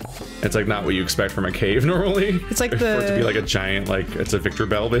 It's like not what you expect from a cave normally. It's like for it to be like a giant, like it's a Victor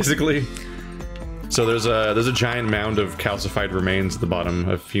Bell basically. So there's a giant mound of calcified remains at the bottom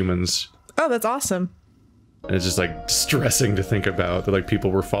of humans. Oh, that's awesome. And it's just like distressing to think about that like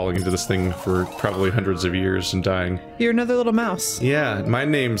people were falling into this thing for probably hundreds of years and dying. You're another little mouse. Yeah, my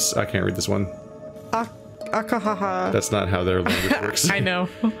name's I can't read this one. Akahaha. That's not how their language works. I know.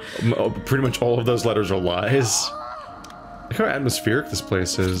 Pretty much all of those letters are lies. Look how atmospheric this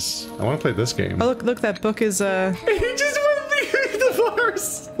place is. I want to play this game. Oh look, that book is He just went through the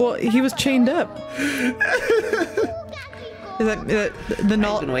forest. Well, he was chained up. Is that the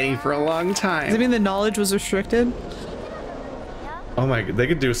knowledge? I've been waiting for a long time. Does it mean the knowledge was restricted? Oh my! They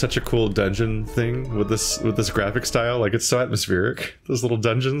could do such a cool dungeon thing with this graphic style. Like it's so atmospheric. Those little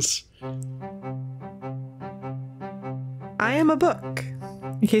dungeons. I am a book,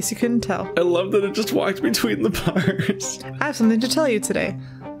 in case you couldn't tell. I love that it just walked between the bars. I have something to tell you today.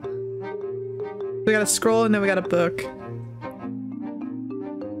 We got a scroll and then we got a book.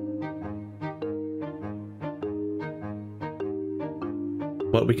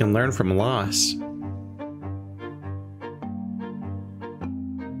 What we can learn from loss.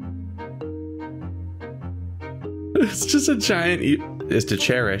 It's just a giant is to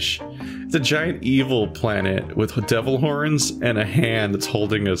cherish. It's a giant evil planet with devil horns and a hand that's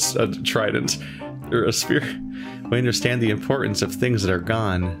holding a trident or a spear. We understand the importance of things that are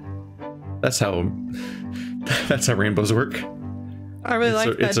gone. That's how rainbows work. I really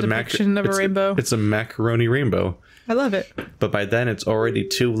like that depiction of a rainbow. It's a macaroni rainbow. I love it. But by then it's already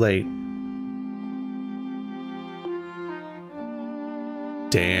too late.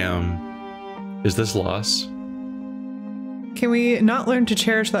 Damn. Is this loss? Can we not learn to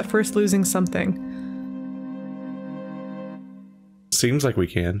cherish that first losing something? Seems like we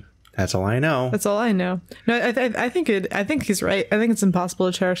can. That's all I know. That's all I know. No, I think he's right. I think it's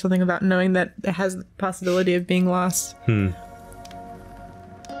impossible to cherish something without knowing that it has the possibility of being lost. But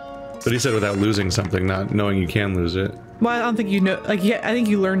he said without losing something, not knowing you can lose it. Well, I don't think you know. Like, yeah, I think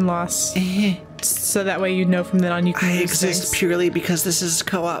you learn loss, so that way you know from then on you can. I lose exist things. purely because this is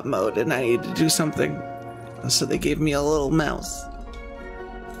co-op mode, and I need to do something. So they gave me a little mouse.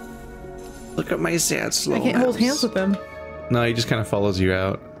 Look at my sad slow. I can't hold hands with him. No, he just kind of follows you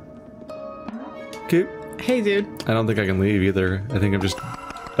out. Okay. Hey, dude. I don't think I can leave either. I think I'm just.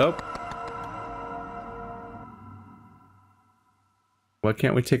 Oh. Why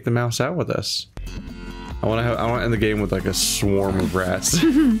can't we take the mouse out with us? I want to end the game with like a swarm of rats.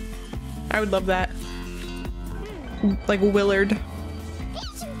 I would love that. Like Willard.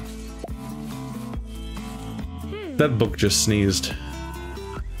 That book just sneezed.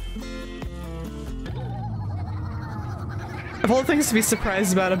 Of all things to be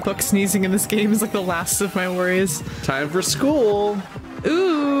surprised about, a book sneezing in this game is like the last of my worries. Time for school.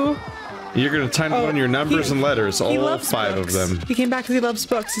 Ooh. You're gonna time down your numbers and letters, all 5 books. of them. He came back because he loves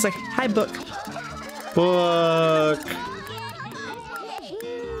books. He's like, hi, book. Book.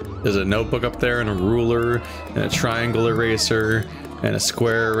 There's a notebook up there and a ruler and a triangle eraser and a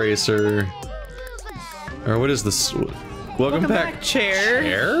square eraser. Or what is this? What Welcome back, chair.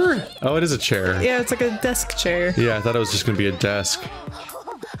 Chair? Oh, it is a chair. Yeah, it's like a desk chair. Yeah, I thought it was just gonna be a desk.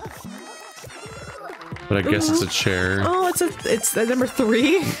 But I guess it's a chair. Oh, it's number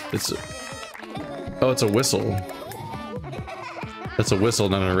 3. It's a whistle. That's a whistle,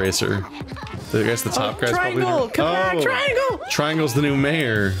 not an eraser. I guess the top guy's triangle. probably. Come back, triangle. Triangle's the new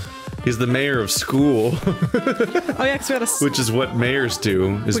mayor. He's the mayor of school. Oh yeah, 'cause we had a. Which is what mayors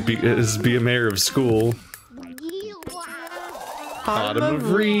do, is be a mayor of school. Autumn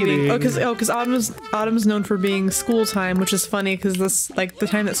of reading. Oh, because autumn's known for being school time, which is funny because this like the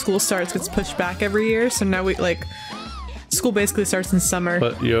time that school starts gets pushed back every year. So now we like school basically starts in summer.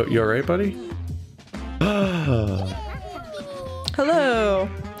 But you alright, buddy? Hello.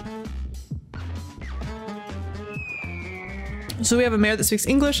 So we have a mayor that speaks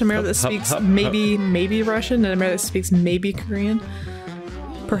English, a mayor that speaks maybe Russian, and a mayor that speaks maybe Korean,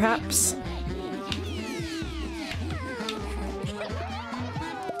 perhaps.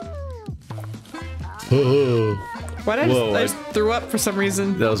 Why did I just threw up for some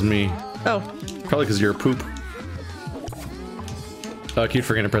reason? That was me. Oh. Probably because you're a poop. I keep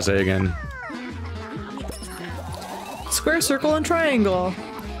forgetting to press A again. Square, circle, and triangle.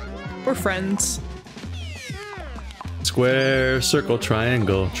 We're friends. Square, circle,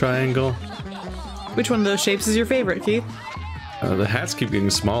 triangle, triangle. Which one of those shapes is your favorite, Keith? The hats keep getting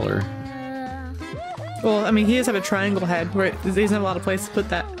smaller. Well, I mean, he does have a triangle head, where he doesn't have a lot of place to put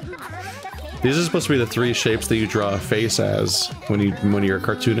that. These are supposed to be the 3 shapes that you draw a face as when you're a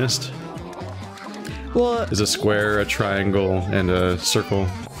cartoonist. Well, is a square, a triangle, and a circle.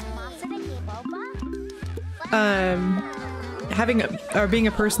 Being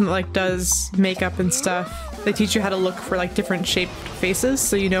a person that like does makeup and stuff, they teach you how to look for like different shaped faces,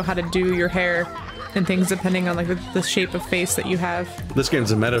 so you know how to do your hair and things depending on like the shape of face that you have. This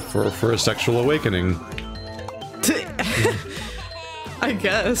game's a metaphor for a sexual awakening. I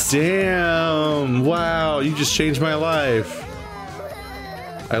guess. Damn! Wow, you just changed my life.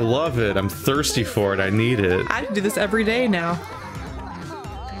 I love it. I'm thirsty for it. I need it. I do this every day now.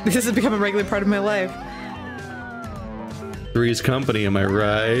 This has become a regular part of my life. Three's company, am I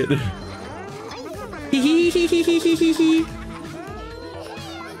right? Hee hee hee hee hee hee hee hee.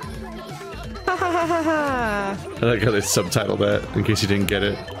 Ha ha ha ha ha. I like how they subtitled that, in case you didn't get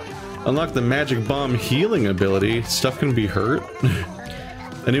it. Unlock the magic bomb healing ability. Stuff can be hurt.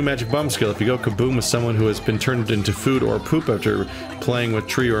 A new magic bomb skill. If you go kaboom with someone who has been turned into food or poop after playing with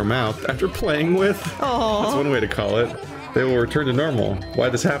tree or mouth. After playing with? Aww. That's one way to call it. They will return to normal. Why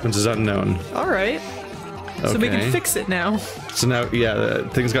this happens is unknown. Alright. Okay. So we can fix it now. So now, yeah,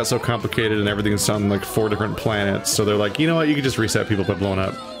 things got so complicated and everything's on like 4 different planets. So they're like, you know what? You can just reset people by blowing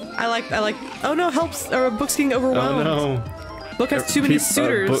up. I like. Oh no, helps. Or book's getting overwhelmed. Oh no. Book has too many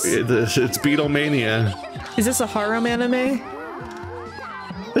suitors. It's Beatlemania. Is this a harem anime?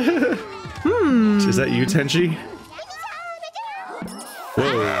 Is that you, Tenchi?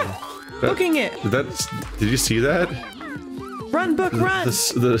 Whoa. Booking it. Did you see that? Run, book, run.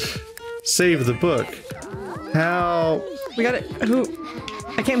 Save the book. How? We got it. Who?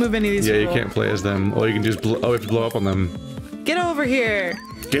 I can't move any of these. Yeah, people. you can't play as them. All you can do is we have to blow up on them. Get over here.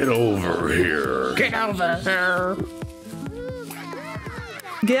 Get over here. Get over here.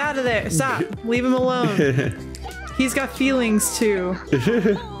 Get out of there. Stop. Leave him alone. He's got feelings too.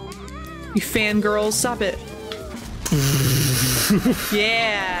 You fangirls, stop it.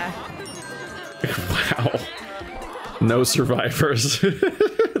 Yeah. Wow. No survivors.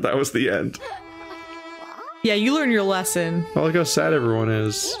 That was the end. Yeah, you learned your lesson. Oh, look how sad everyone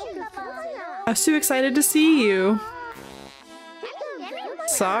is. I was too excited to see you.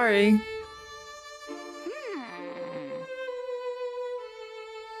 Sorry.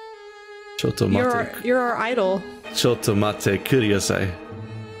 You're our idol. Chotomate kuriosai.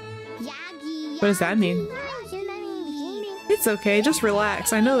 What does that mean? It's okay, just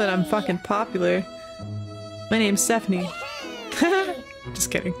relax. I know that I'm fucking popular. My name's Stephanie. Just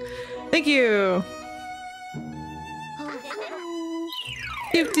kidding. Thank you.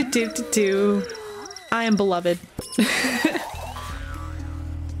 Do. I am beloved.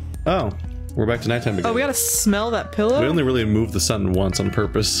 Oh, we're back to nighttime again. Oh, we gotta smell that pillow? We only really moved the sun once on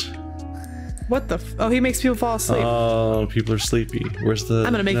purpose. What the oh, he makes people fall asleep. Oh, people are sleepy. Where's the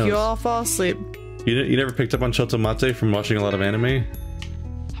I'm gonna make nose? you all fall asleep. You never picked up on Chotomate from watching a lot of anime?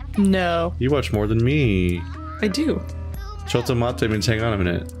 No. You watch more than me. I do. Chotomate means hang on a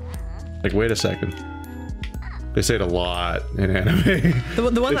minute. Like, wait a second. They say it a lot in anime. The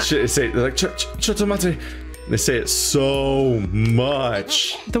one that... They say, they're like, Chotomate. They say it so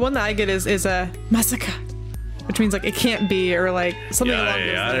much. The one that I get is a masaka. Which means like, it can't be, or like, something along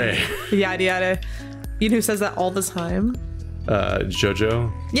those lines. Yada yada. You know who says that all the time?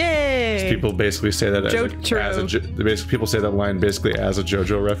 JoJo. Yay! People basically say that people say that line basically as a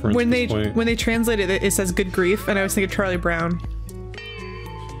JoJo reference. When they translate it, it says "good grief," and I was thinking Charlie Brown.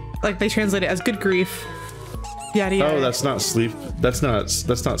 Like they translate it as "good grief." Yada yada. Oh, that's not sleep. That's not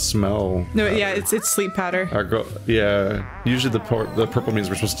smell. No, yeah, it's sleep powder. Our goal, yeah. Usually the purple means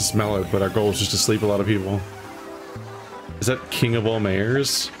we're supposed to smell it, but our goal is just to sleep a lot of people. Is that King of all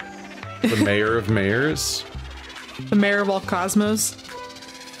mayors? The mayor of mayors? The mayor of all cosmos.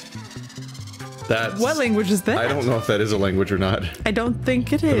 That's... What language is that? I don't know if that is a language or not. I don't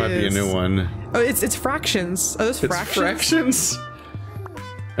think it is. It might be a new one. Oh, it's fractions. Oh, those fractions? Fractions?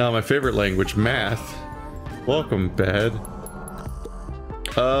 Oh, my favorite language, math. Welcome, bed.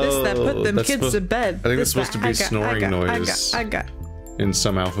 Oh, this that put them kids to bed. I think it's supposed to be snoring noise. I got. In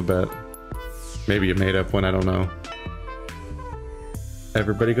some alphabet. Maybe a made up one, I don't know.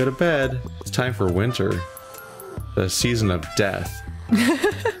 Everybody go to bed. It's time for winter. The season of death.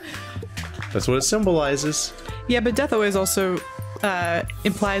 That's what it symbolizes. Yeah, but death always also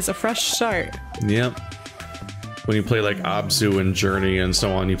implies a fresh start. Yep. When you play like Abzu and Journey and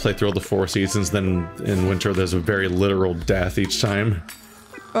so on, you play through all the 4 seasons, then in winter there's a very literal death each time.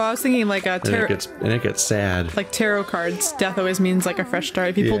 Oh, I was thinking like tarot. And it gets sad. Like tarot cards, death always means like a fresh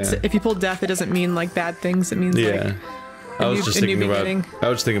start. If you pull death, it doesn't mean like bad things. It means like I was thinking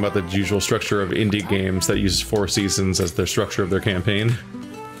about the usual structure of indie games that use 4 seasons as their structure of their campaign.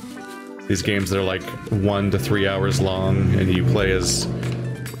 These games that are like 1 to 3 hours long, and you play as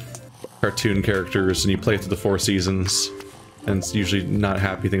cartoon characters, and you play through the 4 seasons, and it's usually not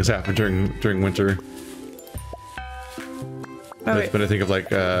happy things happen during winter. But I think of like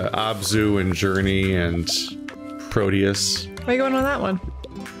Abzu and Journey and Proteus. Why are you going on that one?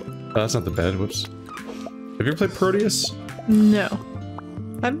 Oh, that's not the bed. Whoops. Have you ever played Proteus? No,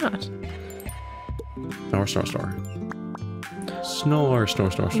 I'm not. Snore, snore, snore. Snore,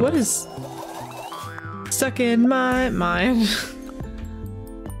 snore, snore, snore. What is stuck in my mind?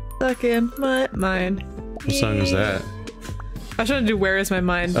 Stuck in my mind. What song is that? I was trying to do "Where Is My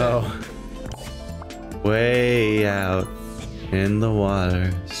Mind." Oh. Way out in the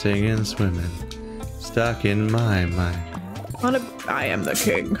water, singing, swimming, stuck in my mind. I am the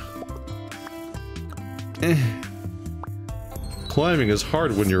king. Climbing is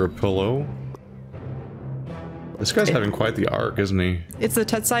hard when you're a pillow. This guy's having quite the arc, isn't he? It's the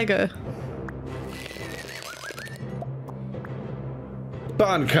Tetsaiga.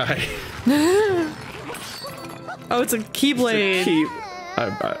 Bankai. Oh, it's a Keyblade.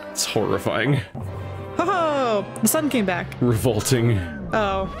 It's horrifying. Oh, the sun came back. Revolting.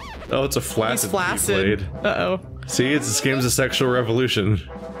 Oh. Oh, it's a flaccid Flaccid. Keyblade. Uh-oh. See, this game's a sexual revolution.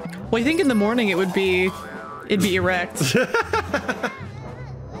 Well, you think in the morning it'd be erect.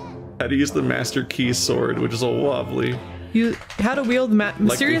 How to use the Master Key sword, which is all wobbly. How to wield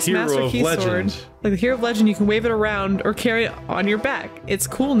mysterious Master Key sword. Like the hero of legend, you can wave it around or carry it on your back. Its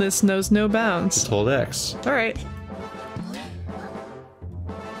coolness knows no bounds. Just hold X. Alright.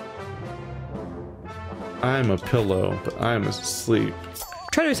 I'm a pillow, but I'm asleep.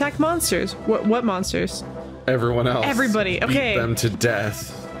 Try to attack monsters. What monsters? Everyone else. Everybody, okay. Beat them to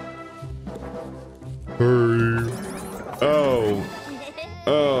death. Hurry. Oh.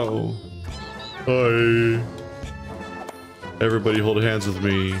 Oh. Hi. Everybody hold hands with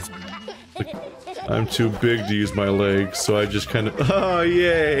me. I'm too big to use my legs, so I just kind of... Oh,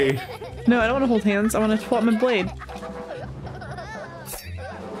 yay! No, I don't want to hold hands. I want to pull out my blade.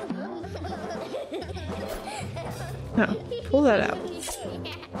 No, pull that out.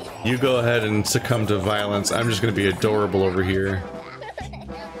 You go ahead and succumb to violence. I'm just going to be adorable over here.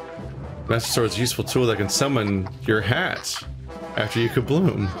 Master Sword's a useful tool that can summon your hat after you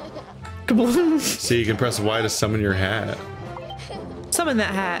kabloom. Kabloom! So you can press Y to summon your hat. Summon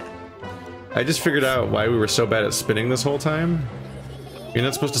that hat. I just figured out why we were so bad at spinning this whole time. You're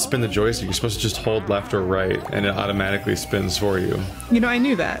not supposed to spin the joystick, you're supposed to just hold left or right, and it automatically spins for you. You know, I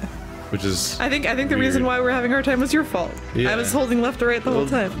knew that. Which is I think the weird. reason why we're having a hard time was your fault. Yeah. I was holding left or right the whole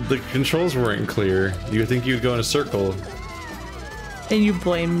time. The controls weren't clear. You would think you'd go in a circle. And you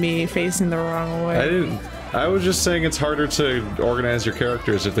blame me facing the wrong way. I didn't. I was just saying it's harder to organize your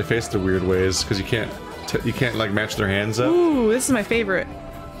characters if they face the weird ways, because you can't like match their hands up. Ooh, this is my favorite.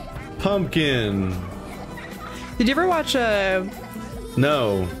 Pumpkin. Did you ever watch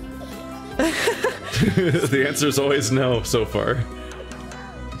No. The answer is always no so far.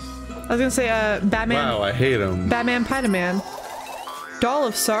 I was gonna say Batman. Wow, I hate him. Batman Pidaman. Doll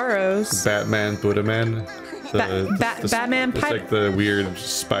of Sorrows. Batman Buddha Man. Batman It's like the weird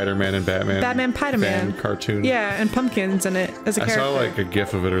Spider-Man and Batman. Batman Pidaman cartoon. Yeah, and pumpkins in it as a character. I saw like a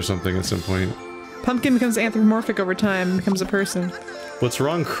GIF of it or something at some point. Pumpkin becomes anthropomorphic over time, becomes a person. What's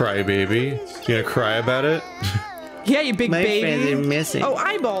wrong, crybaby? You gonna cry about it? Yeah, you big My baby. friends are missing. Oh,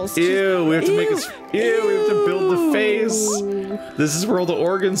 eyeballs. Ew, we have to make Ew. us. Ew, we have to build the face. This is where all the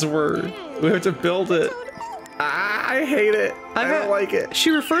organs were. We have to build it. Ah, I hate it. I don't like it.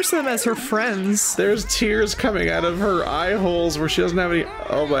 She refers to them as her friends. There's tears coming out of her eye holes where she doesn't have any.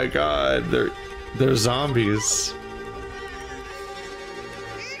 Oh my god, they're zombies.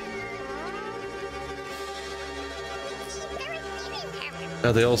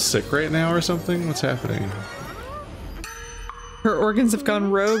 Are they all sick right now or something? What's happening? Her organs have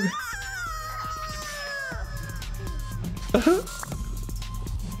gone rogue.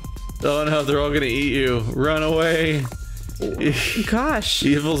 Oh no, they're all gonna eat you. Run away. Gosh.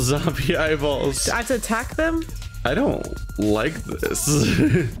 Evil zombie eyeballs. I have to attack them? I don't like this.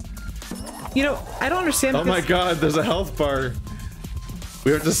 You know, I don't understand. Oh my god, there's a health bar.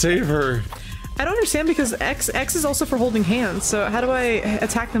 We have to save her. I don't understand because X is also for holding hands. So how do I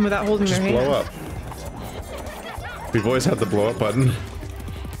attack them without holding Just their hand? blow up. We've always had the blow up button.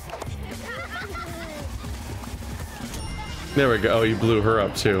 There we go. Oh, you blew her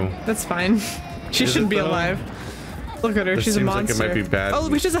up too. That's fine. She Is shouldn't it be though? alive. Look at her. This She's a seems like monster. it might be bad. Oh,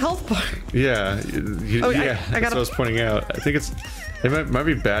 which is a health bar. Yeah, Oh, yeah. I That's what I was pointing out. I think it might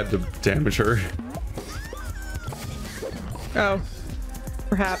be bad to damage her. Oh,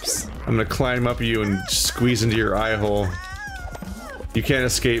 perhaps. I'm gonna climb up you and squeeze into your eye hole. You can't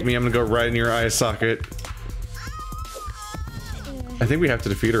escape me. I'm gonna go right in your eye socket. I think we have to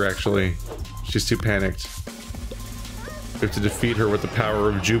defeat her, actually. She's too panicked. We have to defeat her with the power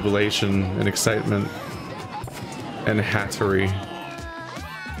of jubilation and excitement. And hattery.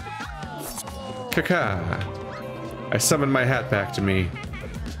 Kaka! I summoned my hat back to me.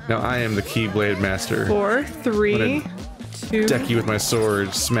 Now I am the Keyblade Master. 4, 3, 2, Deck you with my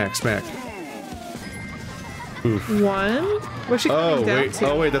sword. Smack, smack. Oof. 1. What's she Oh coming down wait,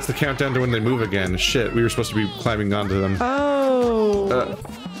 to? oh wait, that's the countdown to when they move again. Shit, we were supposed to be climbing onto them. Oh.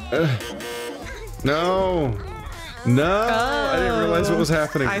 No! No! I didn't realize what was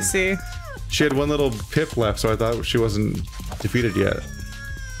happening. I see. She had one little pip left, so I thought she wasn't defeated yet.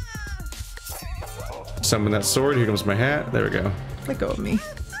 Summon that sword, here comes my hat. There we go. Let go of me.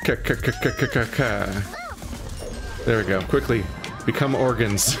 Ka-ka-ka-ka-ka-ka. There we go. Quickly, become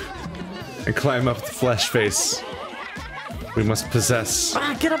organs. And climb up the flesh face. We must possess.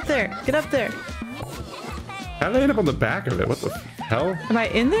 Ah, get up there. Get up there. How did I end up on the back of it? What the hell? Am I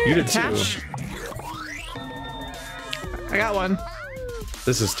in there? You did Attach? too. I got one.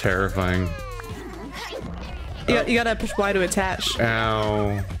 This is terrifying. You gotta push Y to attach.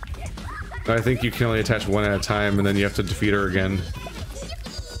 Ow. I think you can only attach one at a time, and then you have to defeat her again.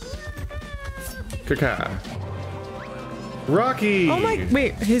 Kaka. Rocky! Oh my,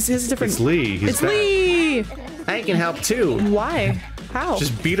 wait, his is different. It's Lee. He's It's back. Lee! I can help too. Why? How?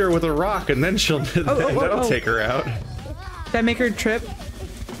 Just beat her with a rock, and then she'll. That'll take her out. Did I make her trip?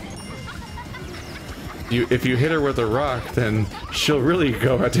 If you hit her with a rock, then she'll really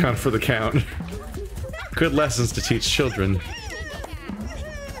go down for the count. Good lessons to teach children.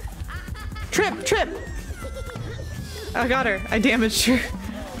 Trip! Trip! I got her. I damaged her.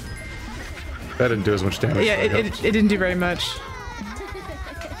 That didn't do as much damage. Yeah, as I it hoped. didn't do very much.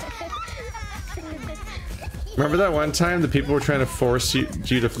 Remember that one time that people were trying to force you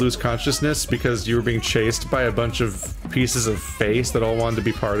to lose consciousness because you were being chased by a bunch of pieces of face that all wanted to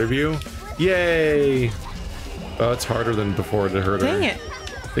be part of you? Yay! Oh, it's harder than before to hurt her. Dang it.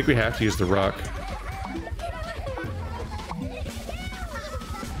 I think we have to use the rock.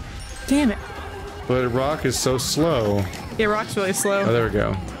 Damn it. But rock is so slow. Yeah, Rock's really slow. Oh, there we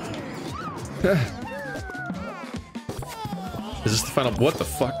go. Is this the final? What the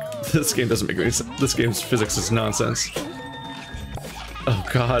fuck? This game doesn't make any sense. This game's physics is nonsense. Oh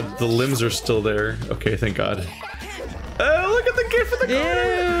god, the limbs are still there. Okay, thank god. Oh, look at the gif of the corner!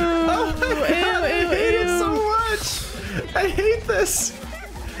 Oh my god, I hate it so much! I hate this!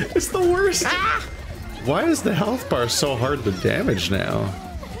 It's the worst! Ah! Why is the health bar so hard to damage now?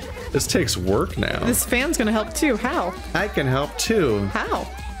 This takes work now. This fan's gonna help too. How? I can help too. How?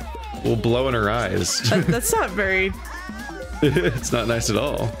 We'll blow in her eyes. That's not very... It's not nice at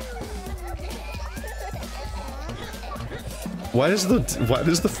all. Why does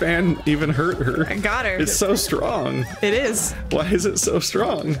the fan even hurt her? I got her. It's so strong. It is. Why is it so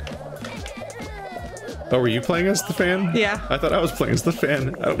strong? Oh, were you playing as the fan? Yeah. I thought I was playing as the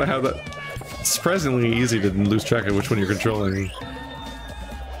fan. I don't know how that... It's surprisingly easy to lose track of which one you're controlling.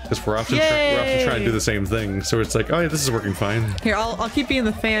 Because we're often trying to do the same thing. So it's like, oh yeah, this is working fine. Here, I'll keep being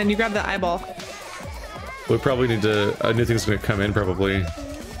the fan. You grab the eyeball. We probably need to... A new thing's gonna come in, probably.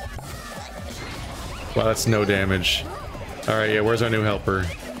 Wow, that's no damage. Alright, yeah, where's our new helper?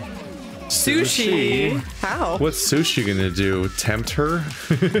 Sushi? How? What's Sushi gonna do? Tempt her?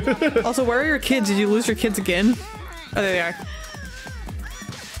 Also, where are your kids? Did you lose your kids again? Oh, there they are.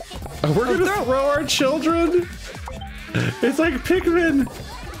 Oh, we're gonna throw our children? It's like Pikmin!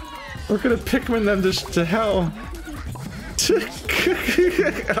 We're gonna Pikmin them to hell.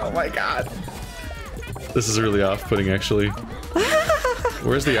 Oh my god. This is really off-putting, actually.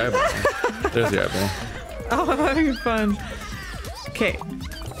 Where's the eyeball? There's the eyeball. Oh, I'm having fun. Okay.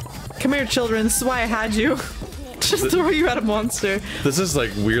 Come here, children. This is why I had you. Just throw you at a monster. This is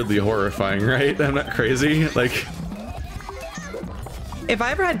like weirdly horrifying, right? I'm not crazy. Like, if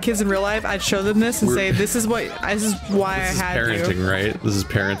I ever had kids in real life, I'd show them this and say, "This is why I had you." this is parenting, right? This is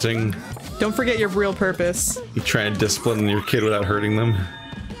parenting. Don't forget your real purpose. You try and discipline your kid without hurting them.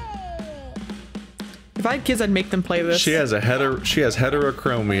 If I had kids, I'd make them play this. She has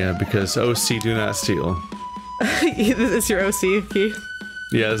heterochromia because OC do not steal. This is your OC, Key.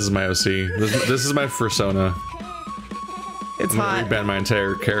 Yeah, this is my OC. This is my persona. It's I'm hot. gonna rebrand my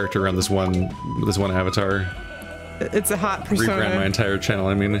entire character around this one avatar. It's a hot persona. Rebrand my entire channel,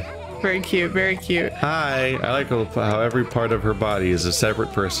 I mean. Very cute, very cute. Hi, I like how every part of her body is a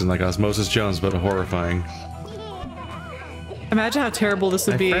separate person, like Osmosis Jones, but horrifying. Imagine how terrible this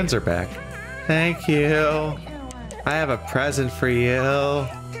would My be. friends are back. Thank you. I have a present for you.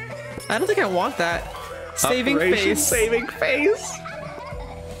 I don't think I want that. Saving Operation face. Saving face.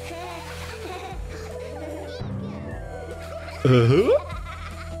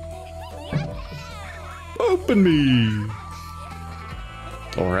 Open me.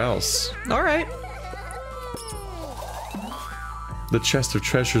 Or else. All right. The chest of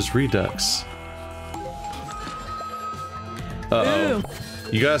treasures redux. Uh-oh. Ooh.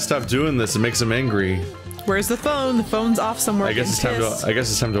 You gotta stop doing this. It makes him angry. Where's the phone? The phone's off somewhere. I guess it's getting time pissed. to. I guess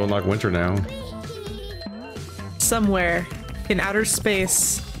it's time to unlock winter now. Somewhere in outer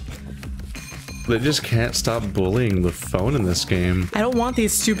space. They just can't stop bullying the phone in this game. I don't want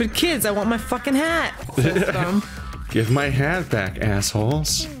these stupid kids. I want my fucking hat. Give my hat back,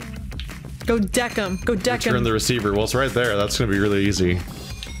 assholes. Go deck them. Go deck Turn them. the receiver. Well, it's right there. That's gonna be really easy.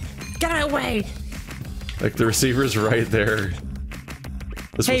 Get out of the way. Like the receiver's right there.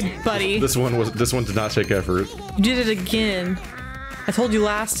 Hey, buddy. This one did not take effort. You did it again. I told you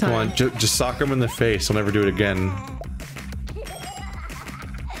last time. Come on, just sock him in the face. I'll never do it again.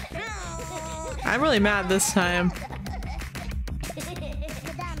 I'm really mad this time.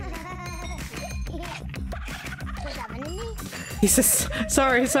 He says,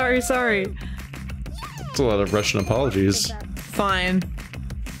 sorry, sorry, sorry. It's a lot of Russian apologies. Fine.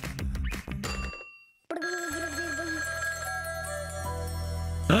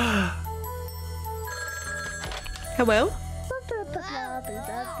 Hello?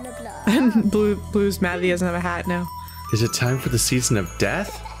 Blue's mad that he doesn't have a hat now. Is it time for the season of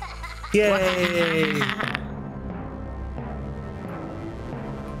death? Yay!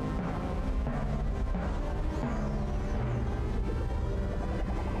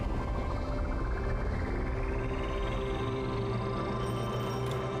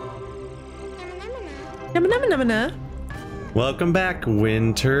 Nama. Welcome back,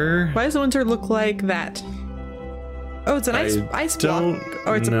 Winter. Why does the winter look like that? Oh, it's an ice block.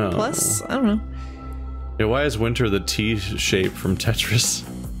 Or it's a plus? I don't know. Yeah, why is Winter the T shape from Tetris?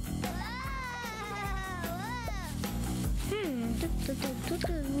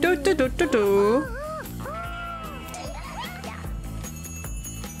 Do.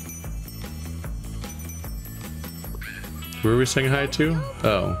 Who are we saying hi to?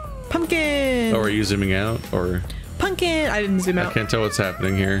 Oh. Pumpkin! Oh, are you zooming out? Or... Pumpkin! I didn't zoom I out. can't tell what's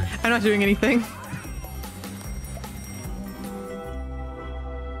happening here. I'm not doing anything.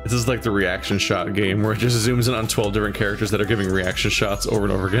 This is like the reaction shot game where it just zooms in on 12 different characters that are giving reaction shots over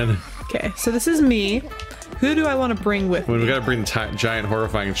and over again. Okay, so this is me. Who do I want to bring with me? We gotta bring the giant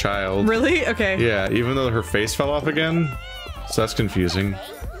horrifying child. Really? Okay. Yeah, even though her face fell off again. So that's confusing.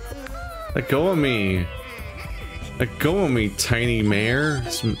 Let go of me. Let go of me, tiny mare.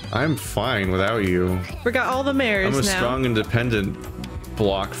 I'm fine without you. We got all the mares I'm a now. strong, independent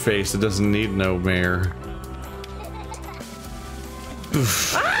block face that doesn't need no mare.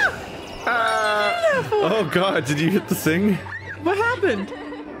 Oh god, did you hit the thing? What happened?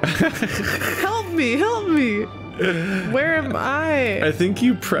 Help me, help me. Where am I? I think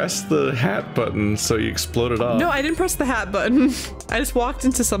you pressed the hat button so you exploded off. No, I didn't press the hat button. I just walked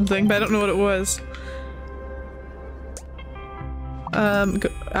into something, but I don't know what it was. I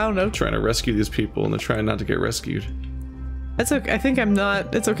don't know. Trying to rescue these people and they're trying not to get rescued. That's okay. I think I'm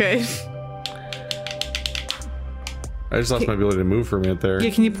not. It's okay. I just lost my ability to move for a minute there.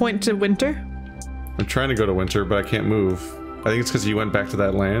 Yeah, can you point to Winter? I'm trying to go to winter, but I can't move. I think it's because you went back to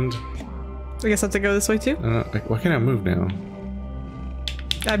that land. I guess I have to go this way too? Why can't I move now?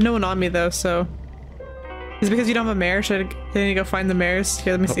 I have no one on me though, so... Is it because you don't have a mare? Should I need to go find the mares?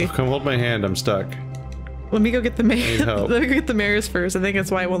 Here, let me see. Come hold my hand, I'm stuck. Let me go get the mares. help. Let me go get the mares first. I think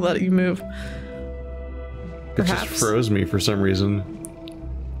that's why it won't let you move. It just froze me for some reason.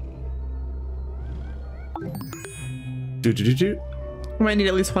 I might need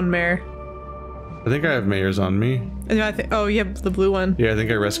at least one mare. I think I have mares on me. Oh, you have the blue one. Yeah, I think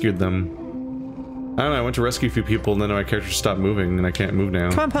I rescued them. I don't know, I went to rescue a few people and then my character stopped moving and I can't move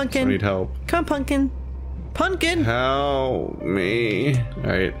now. Come on, Pumpkin. So I need help. Come on, Pumpkin. Pumpkin! Help me.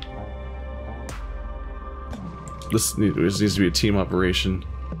 Alright. This needs to be a team operation.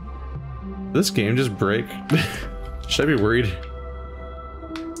 Did this game just break? Should I be worried?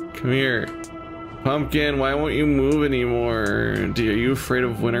 Come here. Pumpkin, why won't you move anymore? Are you afraid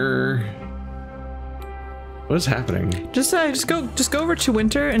of winter? What is happening? Just go over to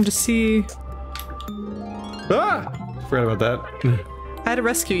winter and just see. Ah! Forgot about that. I had to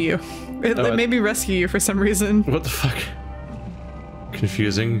rescue you. It made me rescue you for some reason. What the fuck?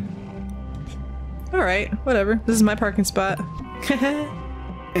 Confusing. Alright, whatever. This is my parking spot.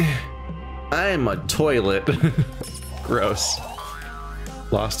 I'm a toilet. Gross.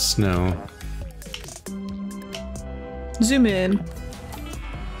 Lost snow. Zoom in.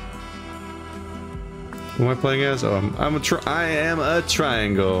 Who am I playing as? Oh, I am a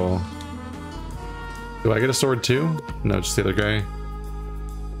triangle. Do I get a sword too? No, just the other guy.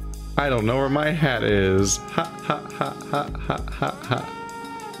 I don't know where my hat is. Ha ha ha ha ha ha ha.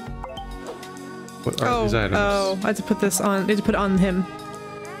 What are these items? Oh, I had to put this on. I had to put it on him.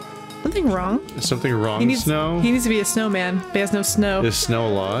 Something wrong? Is something wrong, Snow? He needs to be a snowman, but he has no snow. Is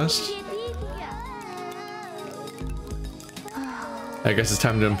Snow lost? I guess it's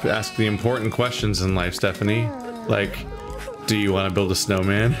time to ask the important questions in life, Stephanie. Like, do you want to build a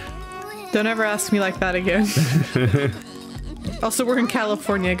snowman? Don't ever ask me like that again. Also, we're in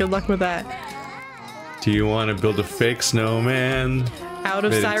California. Good luck with that. Do you want to build a fake snowman? Out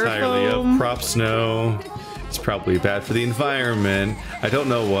of styrofoam? Entirely of prop snow. It's probably bad for the environment. I don't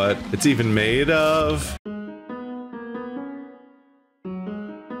know what it's even made of.